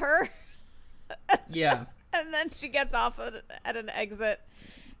pass her. Yeah. And then she gets off at an exit,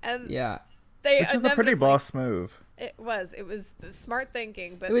 and yeah, which is a pretty boss move. It was smart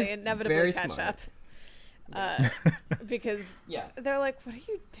thinking, but they inevitably catch up. Because they're like, "What are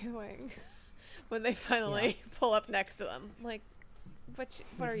you doing?" When they finally pull up next to them, like, what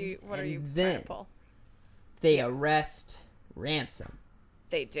are you trying to pull? They arrest Ransom.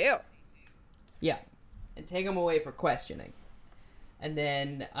 They do. Yeah, and take him away for questioning. And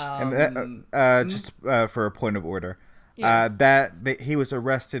then, just for a point of order, he was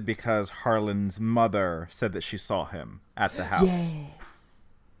arrested because Harlan's mother said that she saw him at the house.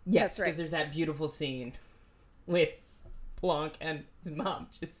 Yes, because there's that beautiful scene with Blanc and his mom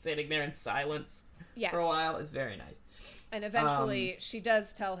just sitting there in silence for a while. It's very nice. And eventually, she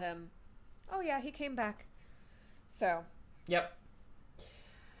does tell him, "Oh yeah, he came back." So. Yep.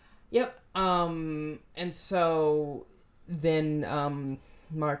 And so. Then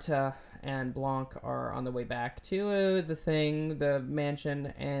Marta and Blanc are on the way back to the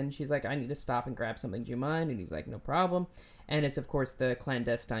mansion, and she's like, "I need to stop and grab something. Do you mind?" And he's like, "No problem." And it's, of course, the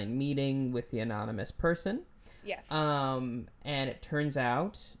clandestine meeting with the anonymous person. Yes. And it turns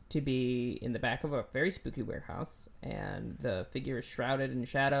out to be in the back of a very spooky warehouse, and the figure is shrouded in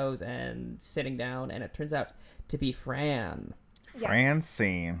shadows and sitting down, and it turns out to be Fran.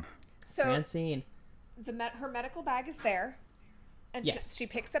 Francine. So Francine. her medical bag is there, and she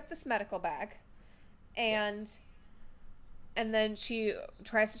picks up this medical bag, and then she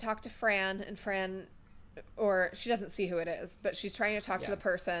tries to talk to Fran, and Fran, or she doesn't see who it is, but she's trying to talk to the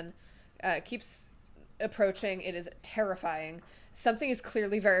person, keeps approaching. It is terrifying. Something is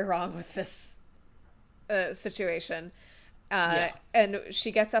clearly very wrong with this situation, and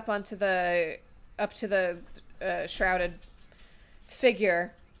she gets up to the shrouded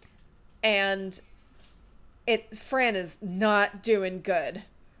figure, and Fran is not doing good.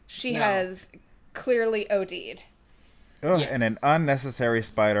 She has clearly OD'd. Oh, and an unnecessary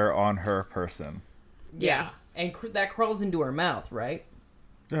spider on her person. Yeah. And that crawls into her mouth, right?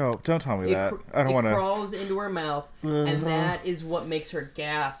 Oh, don't tell me that. I don't want to. It crawls into her mouth, and that is what makes her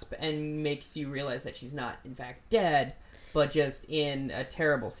gasp and makes you realize that she's not, in fact, dead, but just in a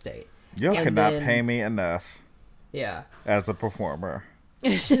terrible state. You cannot pay me enough. Yeah. As a performer.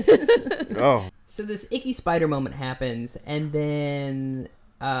 Oh. So this icky spider moment happens, and then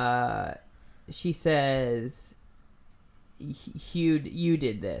she says, you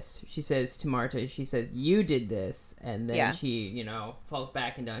did this. She says to Marta, you did this, and then she, falls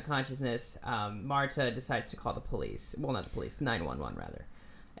back into unconsciousness. Marta decides to call the police. Well, not the police, 911 rather.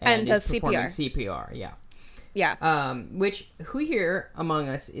 And does CPR, yeah. Yeah. Who here among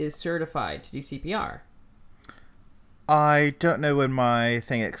us is certified to do CPR? I don't know when my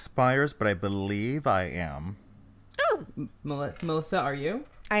thing expires, but I believe I am. Oh. Melissa, are you?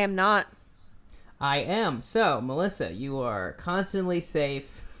 I am not. I am. So, Melissa, you are constantly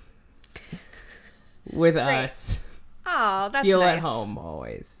safe with us. Oh, that's Feel nice. at home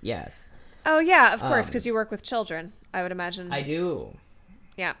always. Yes. Oh, yeah, of course, because you work with children, I would imagine. I do.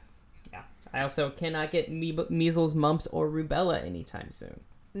 Yeah. Yeah. I also cannot get measles, mumps, or rubella anytime soon.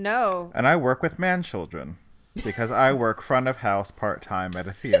 No. And I work with man children. Because I work front of house part-time at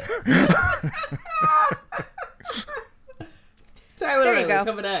a theater. Tyler there you Riley go.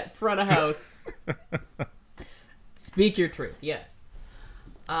 Coming at front of house. Speak your truth, yes.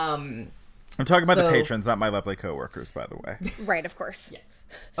 I'm talking about the patrons, not my lovely coworkers, by the way. Right, of course. Yeah,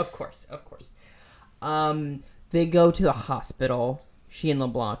 of course. They go to the hospital, she and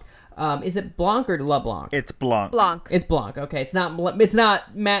LeBlanc. Is it Blanc or LeBlanc? It's Blanc. Blanc. It's Blanc. Okay, it's not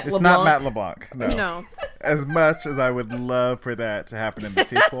Matt It's LeBlanc. not Matt LeBlanc. No. No. As much as I would love for that to happen in the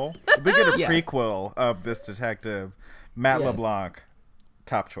sequel, if we get a Yes. prequel of this detective, Matt Yes. LeBlanc,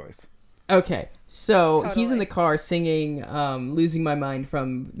 top choice. Okay, so he's in Totally. the car singing "Losing My Mind"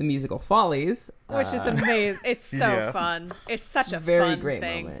 from the musical Follies, Which is amazing. It's so Yes. fun. It's such a very fun great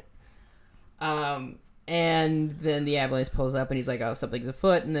thing. moment. And then the ambulance pulls up, and he's like, "Oh, something's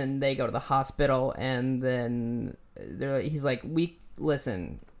afoot." And then they go to the hospital, and then he's like,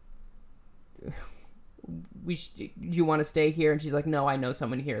 listen. Do you want to stay here?" And she's like, "No, I know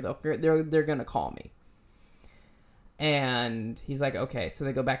someone here. They're gonna call me." And he's like, "Okay." So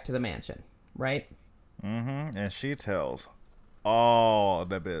they go back to the mansion, right? Mm-hmm. And she tells all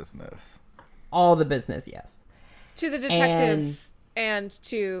the business. All the business, yes. To the detectives and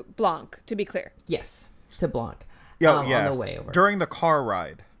to Blanc, to be clear. Yes, to Blanc. Yes. On the way over. During the car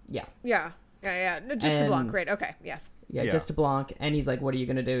ride. Yeah. Yeah. Yeah. No, just to And- Blanc. Great. Okay. Yes. Yeah, Yeah. just to Blanc. And he's like, "What are you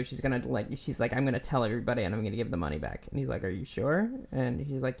gonna do?" She's like, "I'm gonna tell everybody and I'm gonna give the money back." And he's like, "Are you sure?" And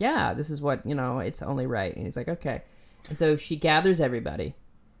he's like, "Yeah, this is what, it's only right." And he's like, "Okay." And so she gathers everybody.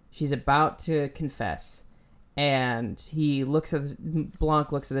 She's about to confess. And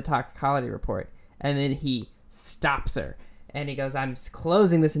Blanc looks at the toxicology report, and then he stops her. And he goes, "I'm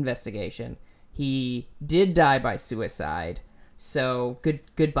closing this investigation. He did die by suicide. So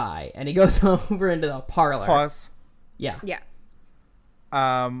goodbye." And he goes over into the parlor. Pause. Yeah. Yeah.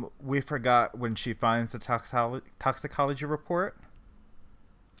 We forgot when she finds the toxicology report.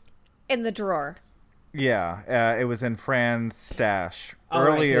 In the drawer. Yeah, it was in Fran's stash. Oh, right,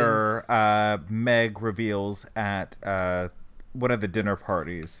 Earlier, Meg reveals at one of the dinner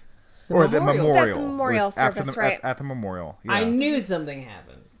parties. Or the memorial. memorial. At the memorial was after service, the, right. At the memorial. Yeah. I knew something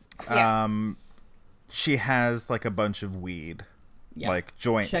happened. Yeah. She has like a bunch of weed. Yeah. Like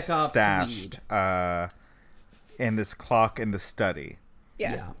joints Chekhov's stashed weed. in this clock in the study.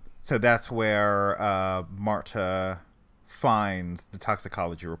 Yeah. So that's where Marta finds the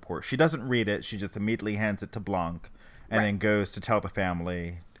toxicology report. She doesn't read it. She just immediately hands it to Blanc and Right. then goes to tell the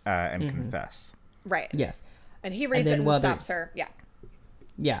family and confess. Right. Yes. And he reads then it and while stops her. Yeah.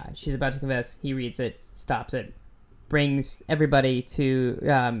 Yeah, she's about to confess. He reads it, stops it, brings everybody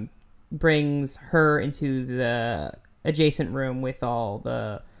to, brings her into the adjacent room with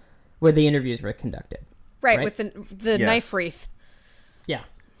where the interviews were conducted. Right. Right? With the Yes. knife wreath. Yeah.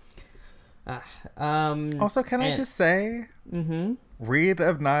 Also, can I just say, Wreath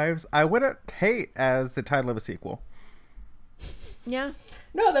of Knives, I wouldn't hate as the title of a sequel. Yeah.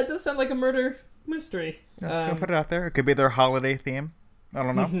 No, that does sound like a murder mystery. I'm just going to put it out there. It could be their holiday theme. I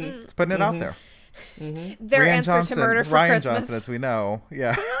don't know. It's putting it out there. Their Rian answer Johnson, to murder for Ryan Christmas. Johnson, as we know.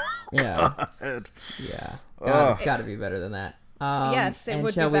 Yeah. Yeah. God. Yeah. Ugh. God, it's got to be better than that. Yes, it and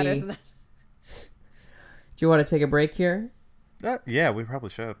would be shall better we- than that. Do you want to take a break here? Yeah, we probably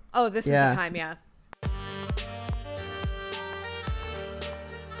should. Oh, this is Yeah. the time, yeah.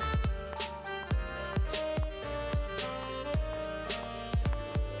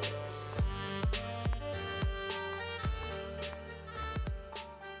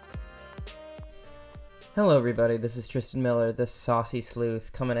 Hello, everybody. This is Tristan Miller, the Saucy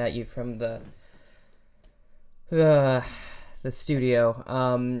Sleuth, coming at you from the studio.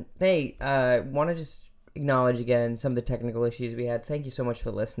 Hey, want to just acknowledge again some of the technical issues we had. Thank you so much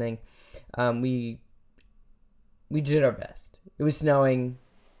for listening. We did our best. It was snowing.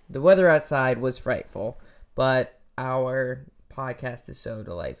 The weather outside was frightful, but our podcast is so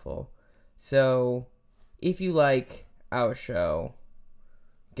delightful. So, if you like our show,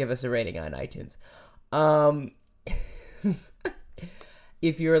 give us a rating on iTunes.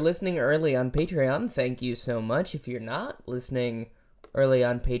 If you're listening early on Patreon, thank you so much. If you're not listening early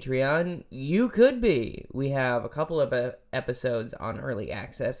on Patreon, you could be. We have a couple of episodes on early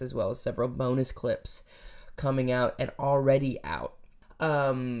access, as well as several bonus clips coming out and already out.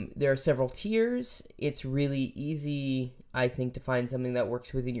 There are several tiers. It's really easy, I think, to find something that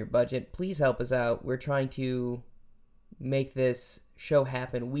works within your budget. Please help us out. We're trying to make this show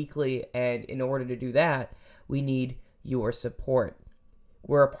happen weekly, and in order to do that, we need your support.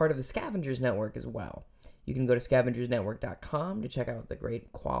 We're a part of the Scavengers Network as well. You can go to scavengersnetwork.com to check out the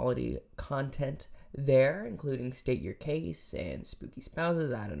great quality content there, including State Your Case and Spooky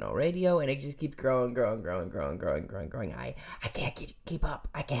Spouses, I Don't Know Radio, and it just keeps growing. I can't keep up.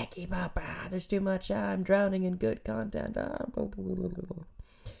 I can't keep up. There's too much. I'm drowning in good content.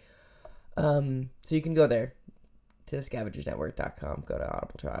 So you can go there to scavengersnetwork.com, go to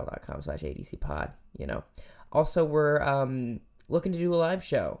audibletrial.com/adcpod, Also, we're looking to do a live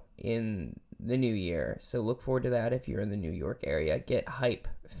show in the new year. So look forward to that if you're in the New York area. Get hype,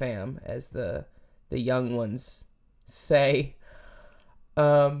 fam, as the young ones say.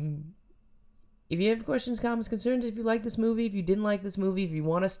 If you have questions, comments, concerns, if you like this movie, if you didn't like this movie, if you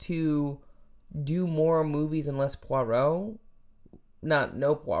want us to do more movies and less Poirot,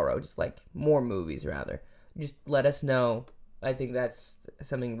 no Poirot, just like more movies rather, just let us know. I think that's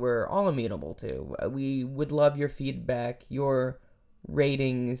something we're all amenable to. We would love your feedback, your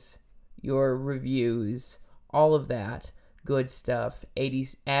ratings, your reviews, all of that good stuff. At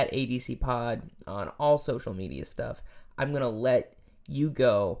ADC Pod on all social media stuff. I'm going to let you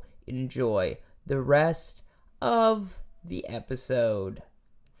go enjoy the rest of the episode.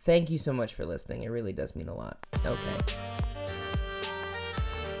 Thank you so much for listening. It really does mean a lot. Okay.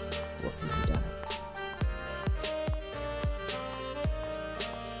 We'll see who done it.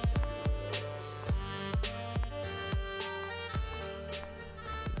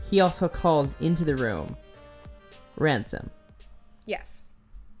 He also calls into the room Ransom. Yes.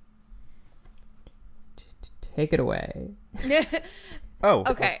 Take it away. Oh.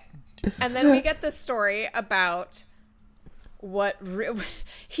 Okay. And then we get the story about what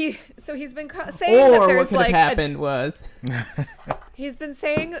he's been saying that there's what could have happened was he's been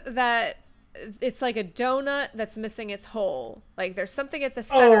saying that it's like a donut that's missing its hole. Like there's something at the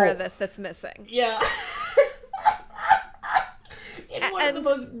center of this that's missing. Yeah. In one of the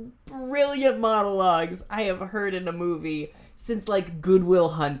most brilliant monologues I have heard in a movie since, like, Good Will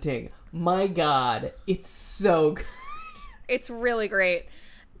Hunting. My God, it's so good. It's really great.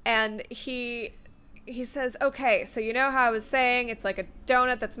 And he says, okay, so you know how I was saying it's like a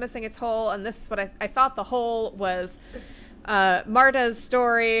donut that's missing its hole, and this is what I thought the hole was Marta's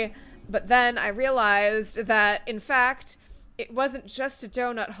story, but then I realized that, in fact, it wasn't just a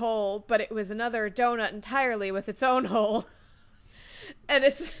donut hole, but it was another donut entirely with its own hole. And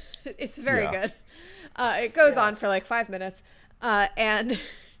it's very good. It goes on for like 5 minutes. And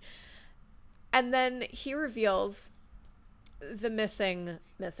then he reveals the missing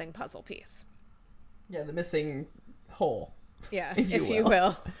puzzle piece. Yeah, the missing hole. Yeah, if you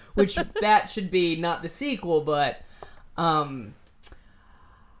will. Which that should be not the sequel, but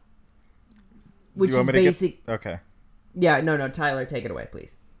which is basic. Okay. Yeah, no, Tyler, take it away,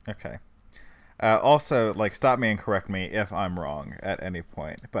 please. Okay. Also, like, stop me and correct me if I'm wrong at any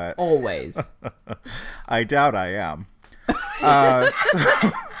point, but always. I doubt I am.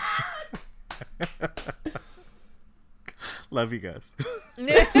 Love you guys.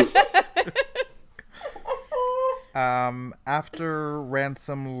 After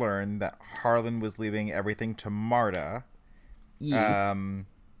Ransom learned that Harlan was leaving everything to Marta,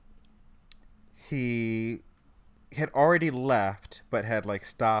 he had already left, but had like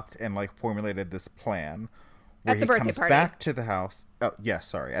stopped and like formulated this plan where he comes back to the house. Oh, yes,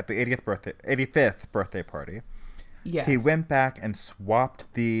 sorry, at the 85th birthday party. Yes. He went back and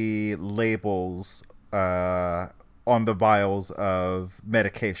swapped the labels on the vials of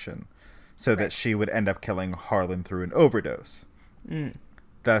medication so that she would end up killing Harlan through an overdose.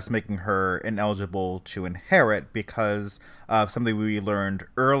 Thus making her ineligible to inherit because of something we learned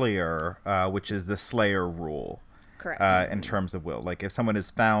earlier, which is the Slayer rule. Correct. In terms of will. Like, if someone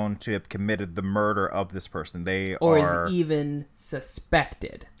is found to have committed the murder of this person, they or are... is even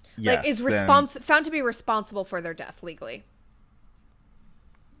suspected. Yes, like, is found to be responsible for their death legally.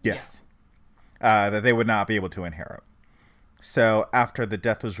 Yes. Yeah. That they would not be able to inherit. So, after the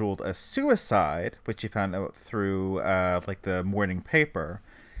death was ruled a suicide, which he found out through, like, the morning paper,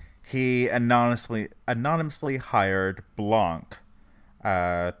 he anonymously hired Blanc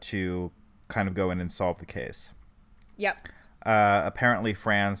to kind of go in and solve the case. Yep. Apparently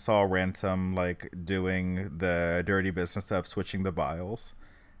Fran saw Ransom like doing the dirty business of switching the vials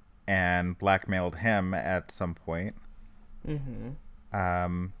and blackmailed him at some point. When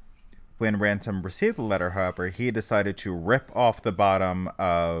Ransom received the letter, however, he decided to rip off the bottom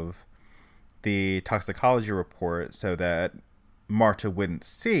of the toxicology report so that Marta wouldn't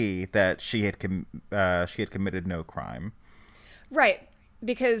see that she had committed no crime. Right.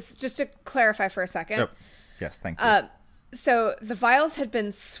 Because just to clarify for a second. Oh. Yes, thank you. So the vials had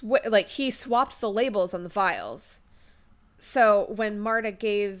been he swapped the labels on the vials. So when Marta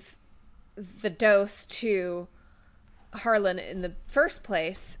gave the dose to Harlan in the first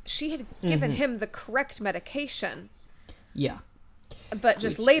place, she had given him the correct medication. Yeah. But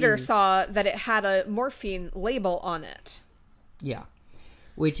just later saw that it had a morphine label on it. Yeah.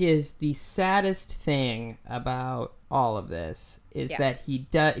 Which is the saddest thing about all of this is that he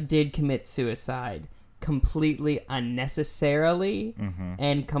did commit suicide completely unnecessarily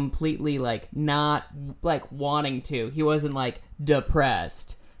and completely like not like wanting to. He wasn't like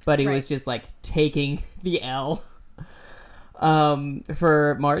depressed but he Right. was just like taking the L.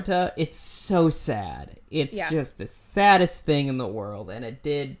 For Marta, it's so sad. It's Yeah. just the saddest thing in the world, and it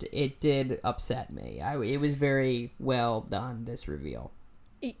did upset me. It was very well done, this reveal.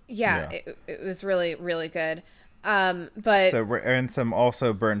 Yeah. Yeah. It was really, really good. But So Ransom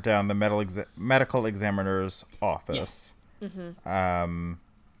also burnt down the medical examiner's office. Yes.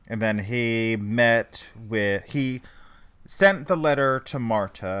 And then he sent the letter to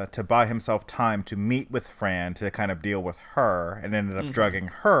Marta to buy himself time to meet with Fran to kind of deal with her, and ended up drugging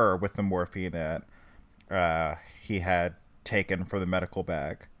her with the morphine that he had taken from the medical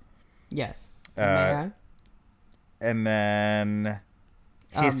bag. Yes. May I? And then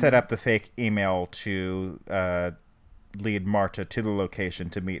he set up the fake email to lead Marta to the location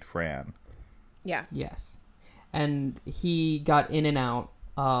to meet Fran. yeah. Yes. And he got in and out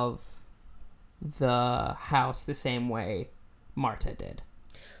of the house the same way Marta did,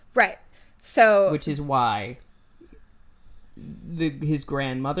 Right. So which is why his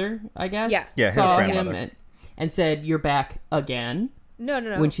grandmother, I guess, Yeah, his saw grandmother. him and said, "You're back again." no.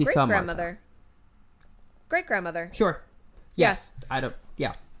 when she saw Marta. grandmother. Great grandmother. Sure. Yes. I don't.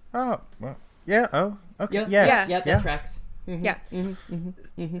 Yeah. Oh, well, yeah. Oh, okay. Yep. Yeah. Yeah. Yep. That tracks. Yeah.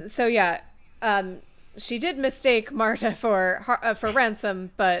 So yeah, she did mistake Marta for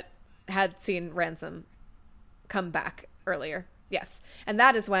Ransom, but had seen Ransom come back earlier. Yes, and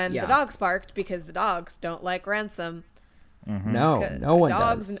that is when Yeah. the dogs barked, because the dogs don't like Ransom. No, 'Cause no one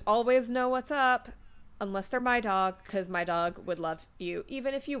dogs does. always know what's up, unless they're my dog, because my dog would love you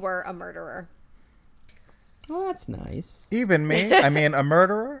even if you were a murderer. Oh, that's nice. Even me. I mean, a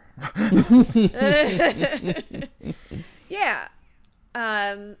murderer. Yeah.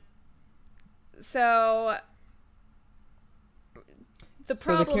 So the So the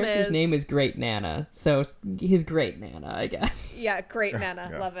problem character's is, name is Great Nana. So his Great Nana, I guess. yeah, great Nana,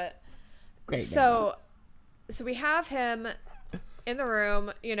 Yeah. love it. Great So we have him in the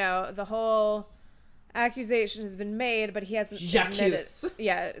room. You know, the whole accusation has been made, but he hasn't admitted. J'accuse.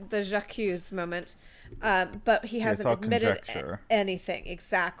 Yeah, the j'accuse moment. But he hasn't all admitted conjecture. anything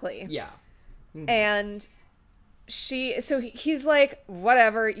exactly. Yeah. And he's like,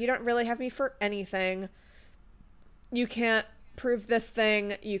 whatever, you don't really have me for anything. You can't prove this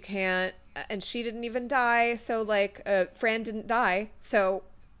thing. You can't. And she didn't even die. So, like, Fran didn't die. So,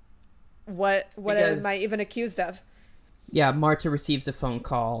 what Because- am I even accused of? Yeah, Marta receives a phone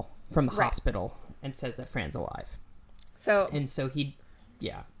call from the Right. hospital and says that Fran's alive. So, And so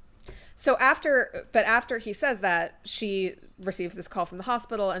yeah. after he says that, she receives this call from the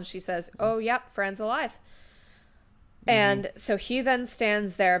hospital and she says, oh, yep, Fran's alive. And so he then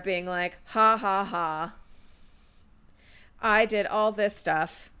stands there being like, ha, ha, ha. I did all this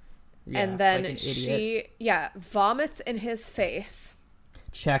stuff. Yeah, And then like an she, idiot. vomits in his face.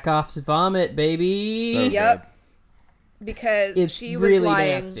 Chekhov's vomit, baby. So Yep. good. Because It's she was really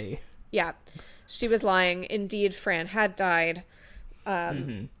lying. nasty. Yeah. She was lying. Indeed, Fran had died.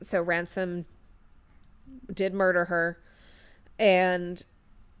 So Ransom did murder her. And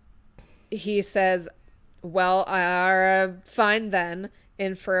he says, well, fine then.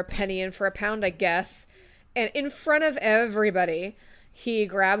 In for a penny, in for a pound, I guess. And in front of everybody, he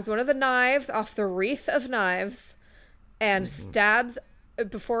grabs one of the knives off the wreath of knives and stabs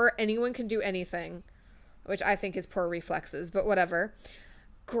before anyone can do anything, which I think is poor reflexes, but whatever.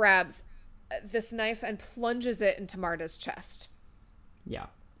 Grabs this knife and plunges it into Marta's chest. Yeah.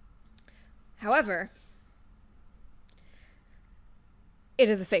 However, it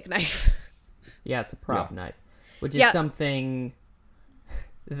is a fake knife. Yeah, it's a prop Yeah. knife, which is Yeah. something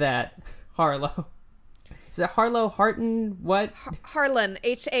that Harlow. Is it Harlow Harton? What? Harlan,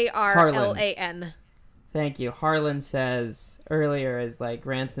 Harlan. Thank you. Harlan says earlier is like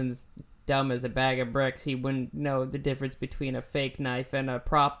Ransom's dumb as a bag of bricks. He wouldn't know the difference between a fake knife and a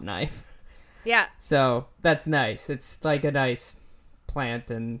prop knife. Yeah. So that's nice. It's like a nice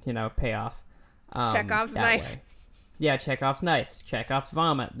plant and, payoff. Chekhov's that knife. way. Yeah, Chekhov's knives. Chekhov's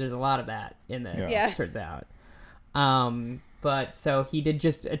vomit. There's a lot of that in this, Yeah. it turns out. But so he did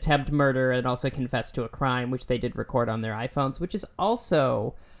just attempt murder and also confess to a crime, which they did record on their iPhones, which is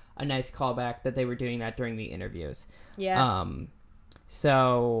also a nice callback that they were doing that during the interviews. Yes.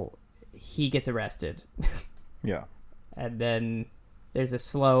 So he gets arrested. Yeah. And then there's a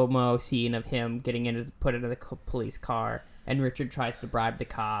slow-mo scene of him getting put into the police car, and Richard tries to bribe the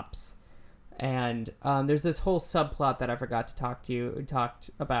cops. And there's this whole subplot that I forgot to talked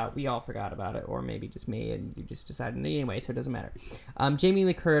about. We all forgot about it, or maybe just me, and you just decided anyway, so it doesn't matter. Jamie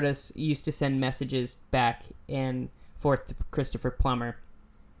Lee Curtis used to send messages back and forth to Christopher Plummer,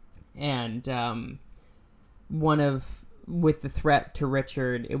 and one of with the threat to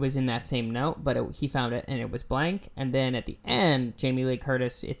Richard, it was in that same note, but he found it and it was blank. And then at the end, Jamie Lee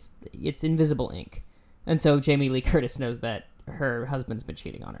Curtis, it's invisible ink. And so Jamie Lee Curtis knows that her husband's been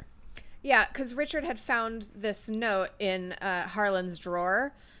cheating on her. Yeah, because Richard had found this note in Harlan's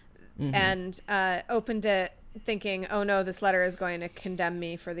drawer and opened it thinking, oh no, this letter is going to condemn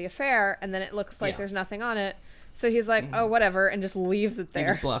me for the affair. And then it looks like there's nothing on it. So he's like, oh, whatever, and just leaves it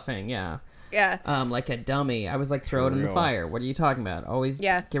there. He's bluffing, yeah. Yeah. Like a dummy. I was like, throw it in the fire. What are you talking about? Always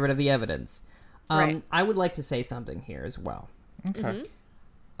get rid of the evidence. Right. I would like to say something here as well. Okay.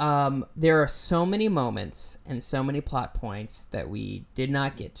 There are so many moments and so many plot points that we did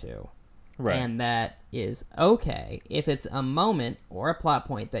not get to. Right. And that is okay. If it's a moment or a plot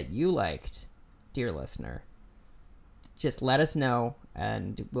point that you liked, dear listener, just let us know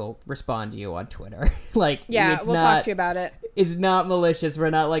and we'll respond to you on Twitter. Like, Yeah, we'll talk to you about it. It's not malicious. We're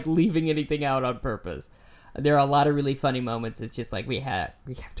not like leaving anything out on purpose. There are a lot of really funny moments. It's just like we have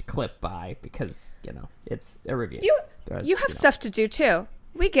to clip by because, you know, it's a review. You have stuff to do too.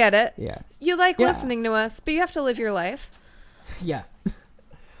 We get it. Yeah. You like listening to us, but you have to live your life. Yeah.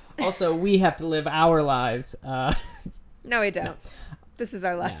 Also, we have to live our lives. No, we don't. No. This is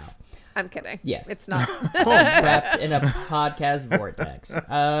our lives. No. I'm kidding. Yes. It's not. Trapped in a podcast vortex.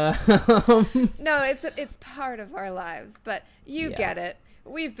 No, it's part of our lives, but you get it.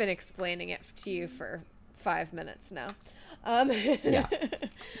 We've been explaining it to you for 5 minutes now. Yeah.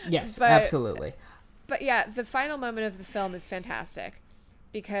 Yes, absolutely. But yeah, the final moment of the film is fantastic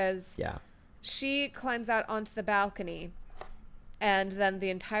because she climbs out onto the balcony and then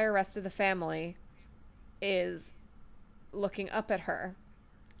the entire rest of the family is looking up at her.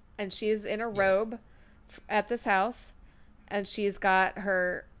 And she's in a robe at this house, and she's got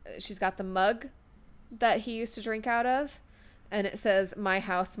the mug that he used to drink out of, and it says "My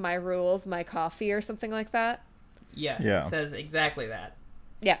house, my rules, my coffee" or something like that. Yes, it says exactly that.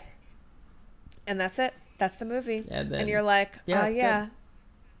 Yeah, and that's it. That's the movie. And you're like, good.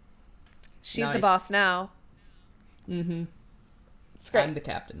 She's the boss now. Mm-hmm. It's great. I'm the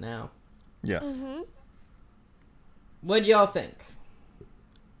captain now. Yeah. Mm-hmm. What'd y'all think?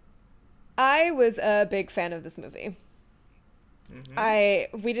 I was a big fan of this movie.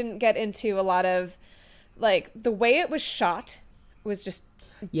 We didn't get into a lot of, like, the way it was shot was just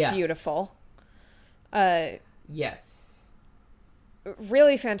beautiful. Yes.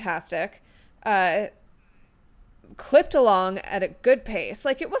 Really fantastic. Clipped along at a good pace.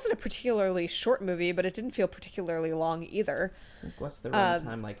 Like, it wasn't a particularly short movie, but it didn't feel particularly long either. What's the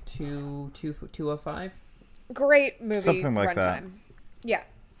runtime? Like 2:05? Great movie. Something like that. Yeah.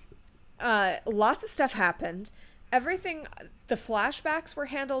 Lots of stuff happened. Everything, the flashbacks were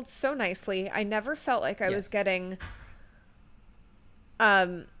handled so nicely. I never felt like I was getting,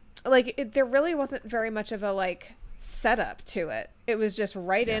 there really wasn't very much of a, like, setup to it. It was just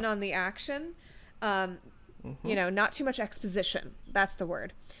in on the action. You know, not too much exposition. That's the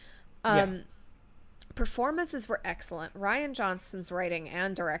word. Performances were excellent. Rian Johnson's writing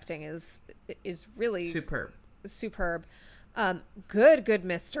and directing is really superb. Good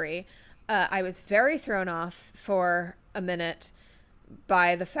mystery. I was very thrown off for a minute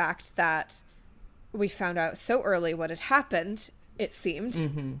by the fact that we found out so early what had happened, it seemed.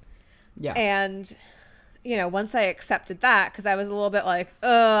 Mm-hmm. Yeah. And, you know, once I accepted that, because I was a little bit like,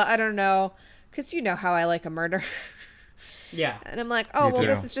 I don't know, because you know how I like a murder. Yeah. And I'm like,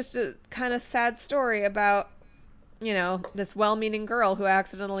 this is just a kind of sad story about, you know, this well-meaning girl who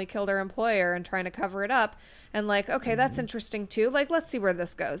accidentally killed her employer and trying to cover it up. And like, okay, that's interesting too. Like, let's see where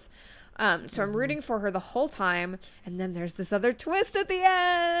this goes. So I'm rooting for her the whole time. And then there's this other twist at the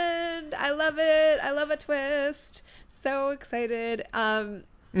end. I love it. I love a twist. So excited.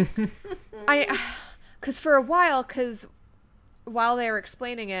 Because for a while, while they were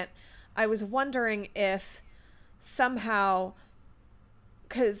explaining it, I was wondering if somehow,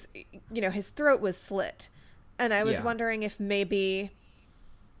 because, you know, his throat was slit. And I was wondering if maybe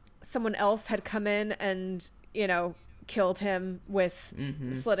someone else had come in and, you know, killed him with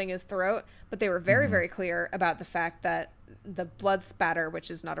slitting his throat. But they were very, very clear about the fact that the blood spatter,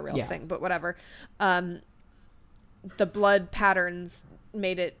 which is not a real thing, but whatever, the blood patterns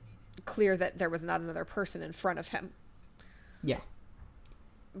made it clear that there was not another person in front of him. Yeah.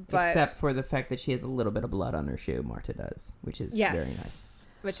 But, except for the fact that she has a little bit of blood on her shoe, Marta does, which is very nice.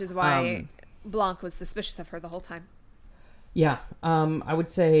 Which is why Blanc was suspicious of her the whole time. Yeah, I would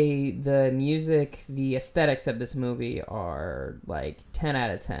say the music, the aesthetics of this movie are like 10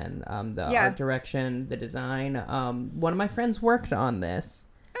 out of 10. The art direction, the design. One of my friends worked on this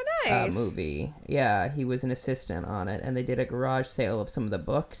Nice. movie. Yeah, he was an assistant on it, and they did a garage sale of some of the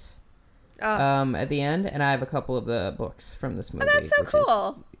books. at the end, and I have a couple of the books from this movie. That's so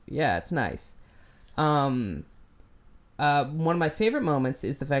cool. Yeah, it's nice. One of my favorite moments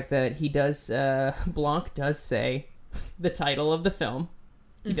is the fact that he does, Blanc does say the title of the film.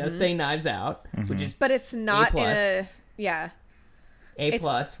 He does say Knives Out, which is But it's not in A+. a... Yeah. A+,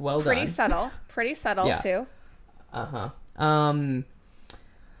 It's well pretty done. subtle. Pretty subtle, Yeah. too.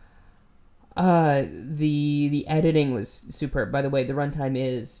 The editing was superb. By the way, the runtime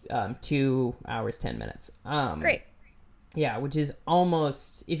is 2 hours 10 minutes. Great. Yeah, which is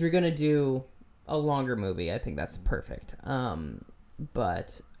almost, if you're gonna do a longer movie, I think that's perfect.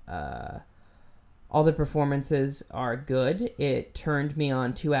 But all the performances are good. It turned me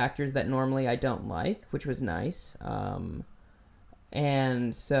on two actors that normally I don't like, which was nice.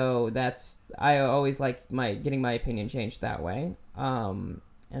 And so that's, I always like getting my opinion changed that way. And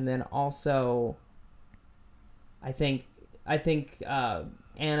then also, I think Anna,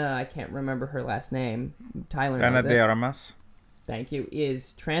 I can't remember her last name. Tyler knows Ana it. de Armas. Thank you.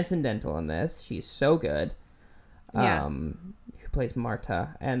 Is transcendental in this. She's so good. Yeah. Who plays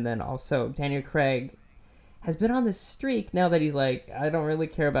Marta, and then also Daniel Craig has been on this streak now that he's like, I don't really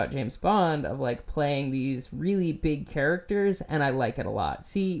care about James Bond, of like playing these really big characters, and I like it a lot.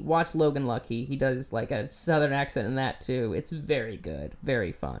 Watch Logan Lucky. He does like a southern accent in that too. It's very good,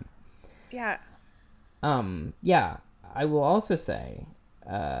 very fun. Yeah. Yeah, I will also say,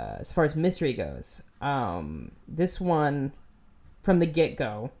 as far as mystery goes, this one, from the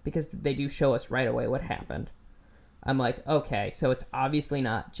get-go, because they do show us right away what happened, I'm like, okay, so it's obviously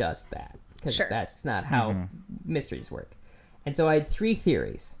not just that, because Sure. that's not how mysteries work. And so I had three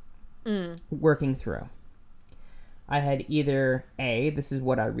theories working through. I had either A, this is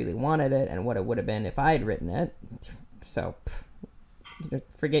what I really wanted it, and what it would have been if I had written it. So,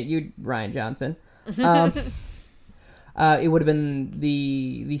 forget you, Rian Johnson. It would have been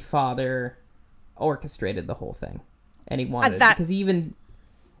the father orchestrated the whole thing, and he wanted that- because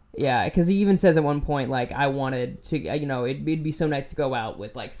he even says at one point, like, I wanted to, it'd be so nice to go out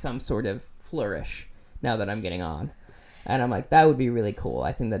with like some sort of flourish now that I'm getting on, and I'm like, that would be really cool.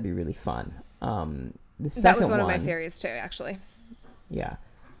 I think that'd be really fun. The second That was one of my theories, too, actually. Yeah,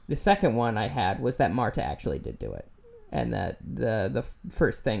 the second one I had was that Marta actually did do it, and that the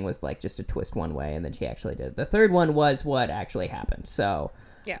first thing was like just a twist one way, and then she actually did it. The third one was what actually happened. So,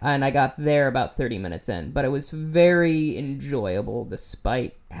 Yeah. and I got there about 30 minutes in, but it was very enjoyable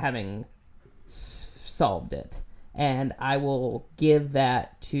despite having solved it. And I will give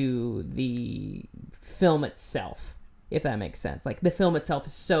that to the film itself, if that makes sense. Like, the film itself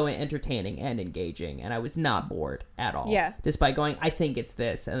is so entertaining and engaging, and I was not bored at all. Yeah. Despite going, I think it's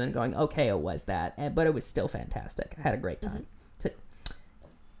this, and then going, okay, it was that. But it was still fantastic. I had a great time.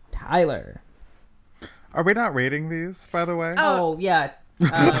 Tyler. Are we not rating these, by the way? Oh, yeah.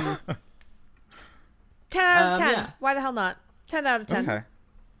 10 out of 10. Yeah. Why the hell not? 10 out of 10. Okay,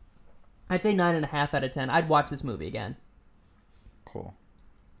 I'd say 9.5 out of 10. I'd watch this movie again. cool.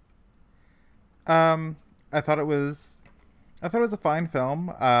 I thought it was a fine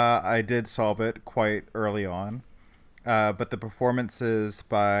film. I did solve it quite early on. But the performances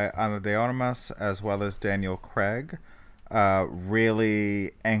by Ana de Armas as well as Daniel Craig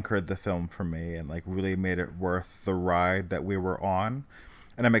really anchored the film for me and like really made it worth the ride that we were on.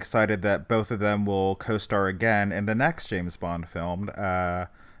 And I'm excited that both of them will co-star again in the next James Bond film,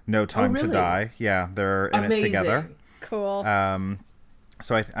 No Time to really? Die. Yeah, they're in it together. Cool.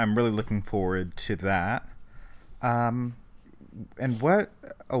 So I'm really looking forward to that. And what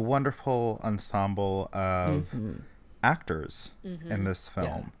a wonderful ensemble of actors in this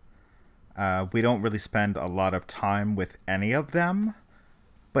film. We don't really spend a lot of time with any of them,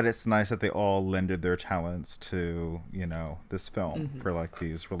 but it's nice that they all lended their talents to, this film for like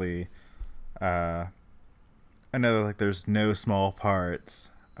these really, I know like there's no small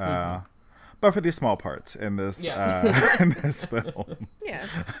parts, but for these small parts in this, in this film. Yeah.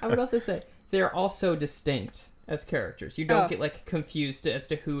 I would also say they're all so distinct as characters. You don't get like confused as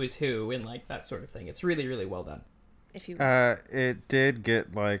to who is who and like that sort of thing. It's really, really well done. If you It did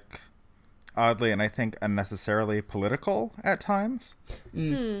get like oddly and I think unnecessarily political at times,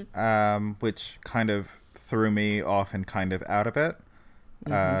 which kind of threw me off and kind of out of it.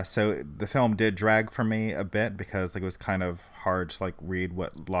 So the film did drag for me a bit because like it was kind of hard to like read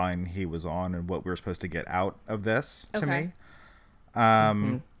what line he was on and what we were supposed to get out of this to me.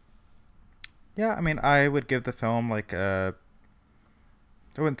 Yeah, I mean, I would give the film like I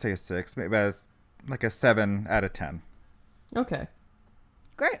wouldn't say a 6, maybe as like a 7 out of 10. Okay.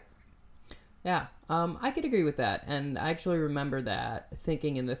 Great. Yeah, I could agree with that. And I actually remember that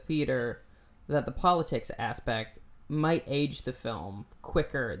thinking in the theater that the politics aspect might age the film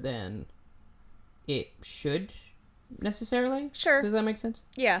quicker than it should necessarily. Sure. Does that make sense?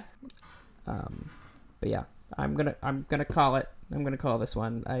 Yeah. But yeah, I'm gonna call it. I'm gonna call this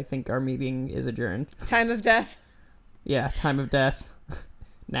one. I think our meeting is adjourned. Time of death. Yeah, time of death.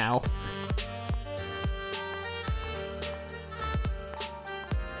 Now.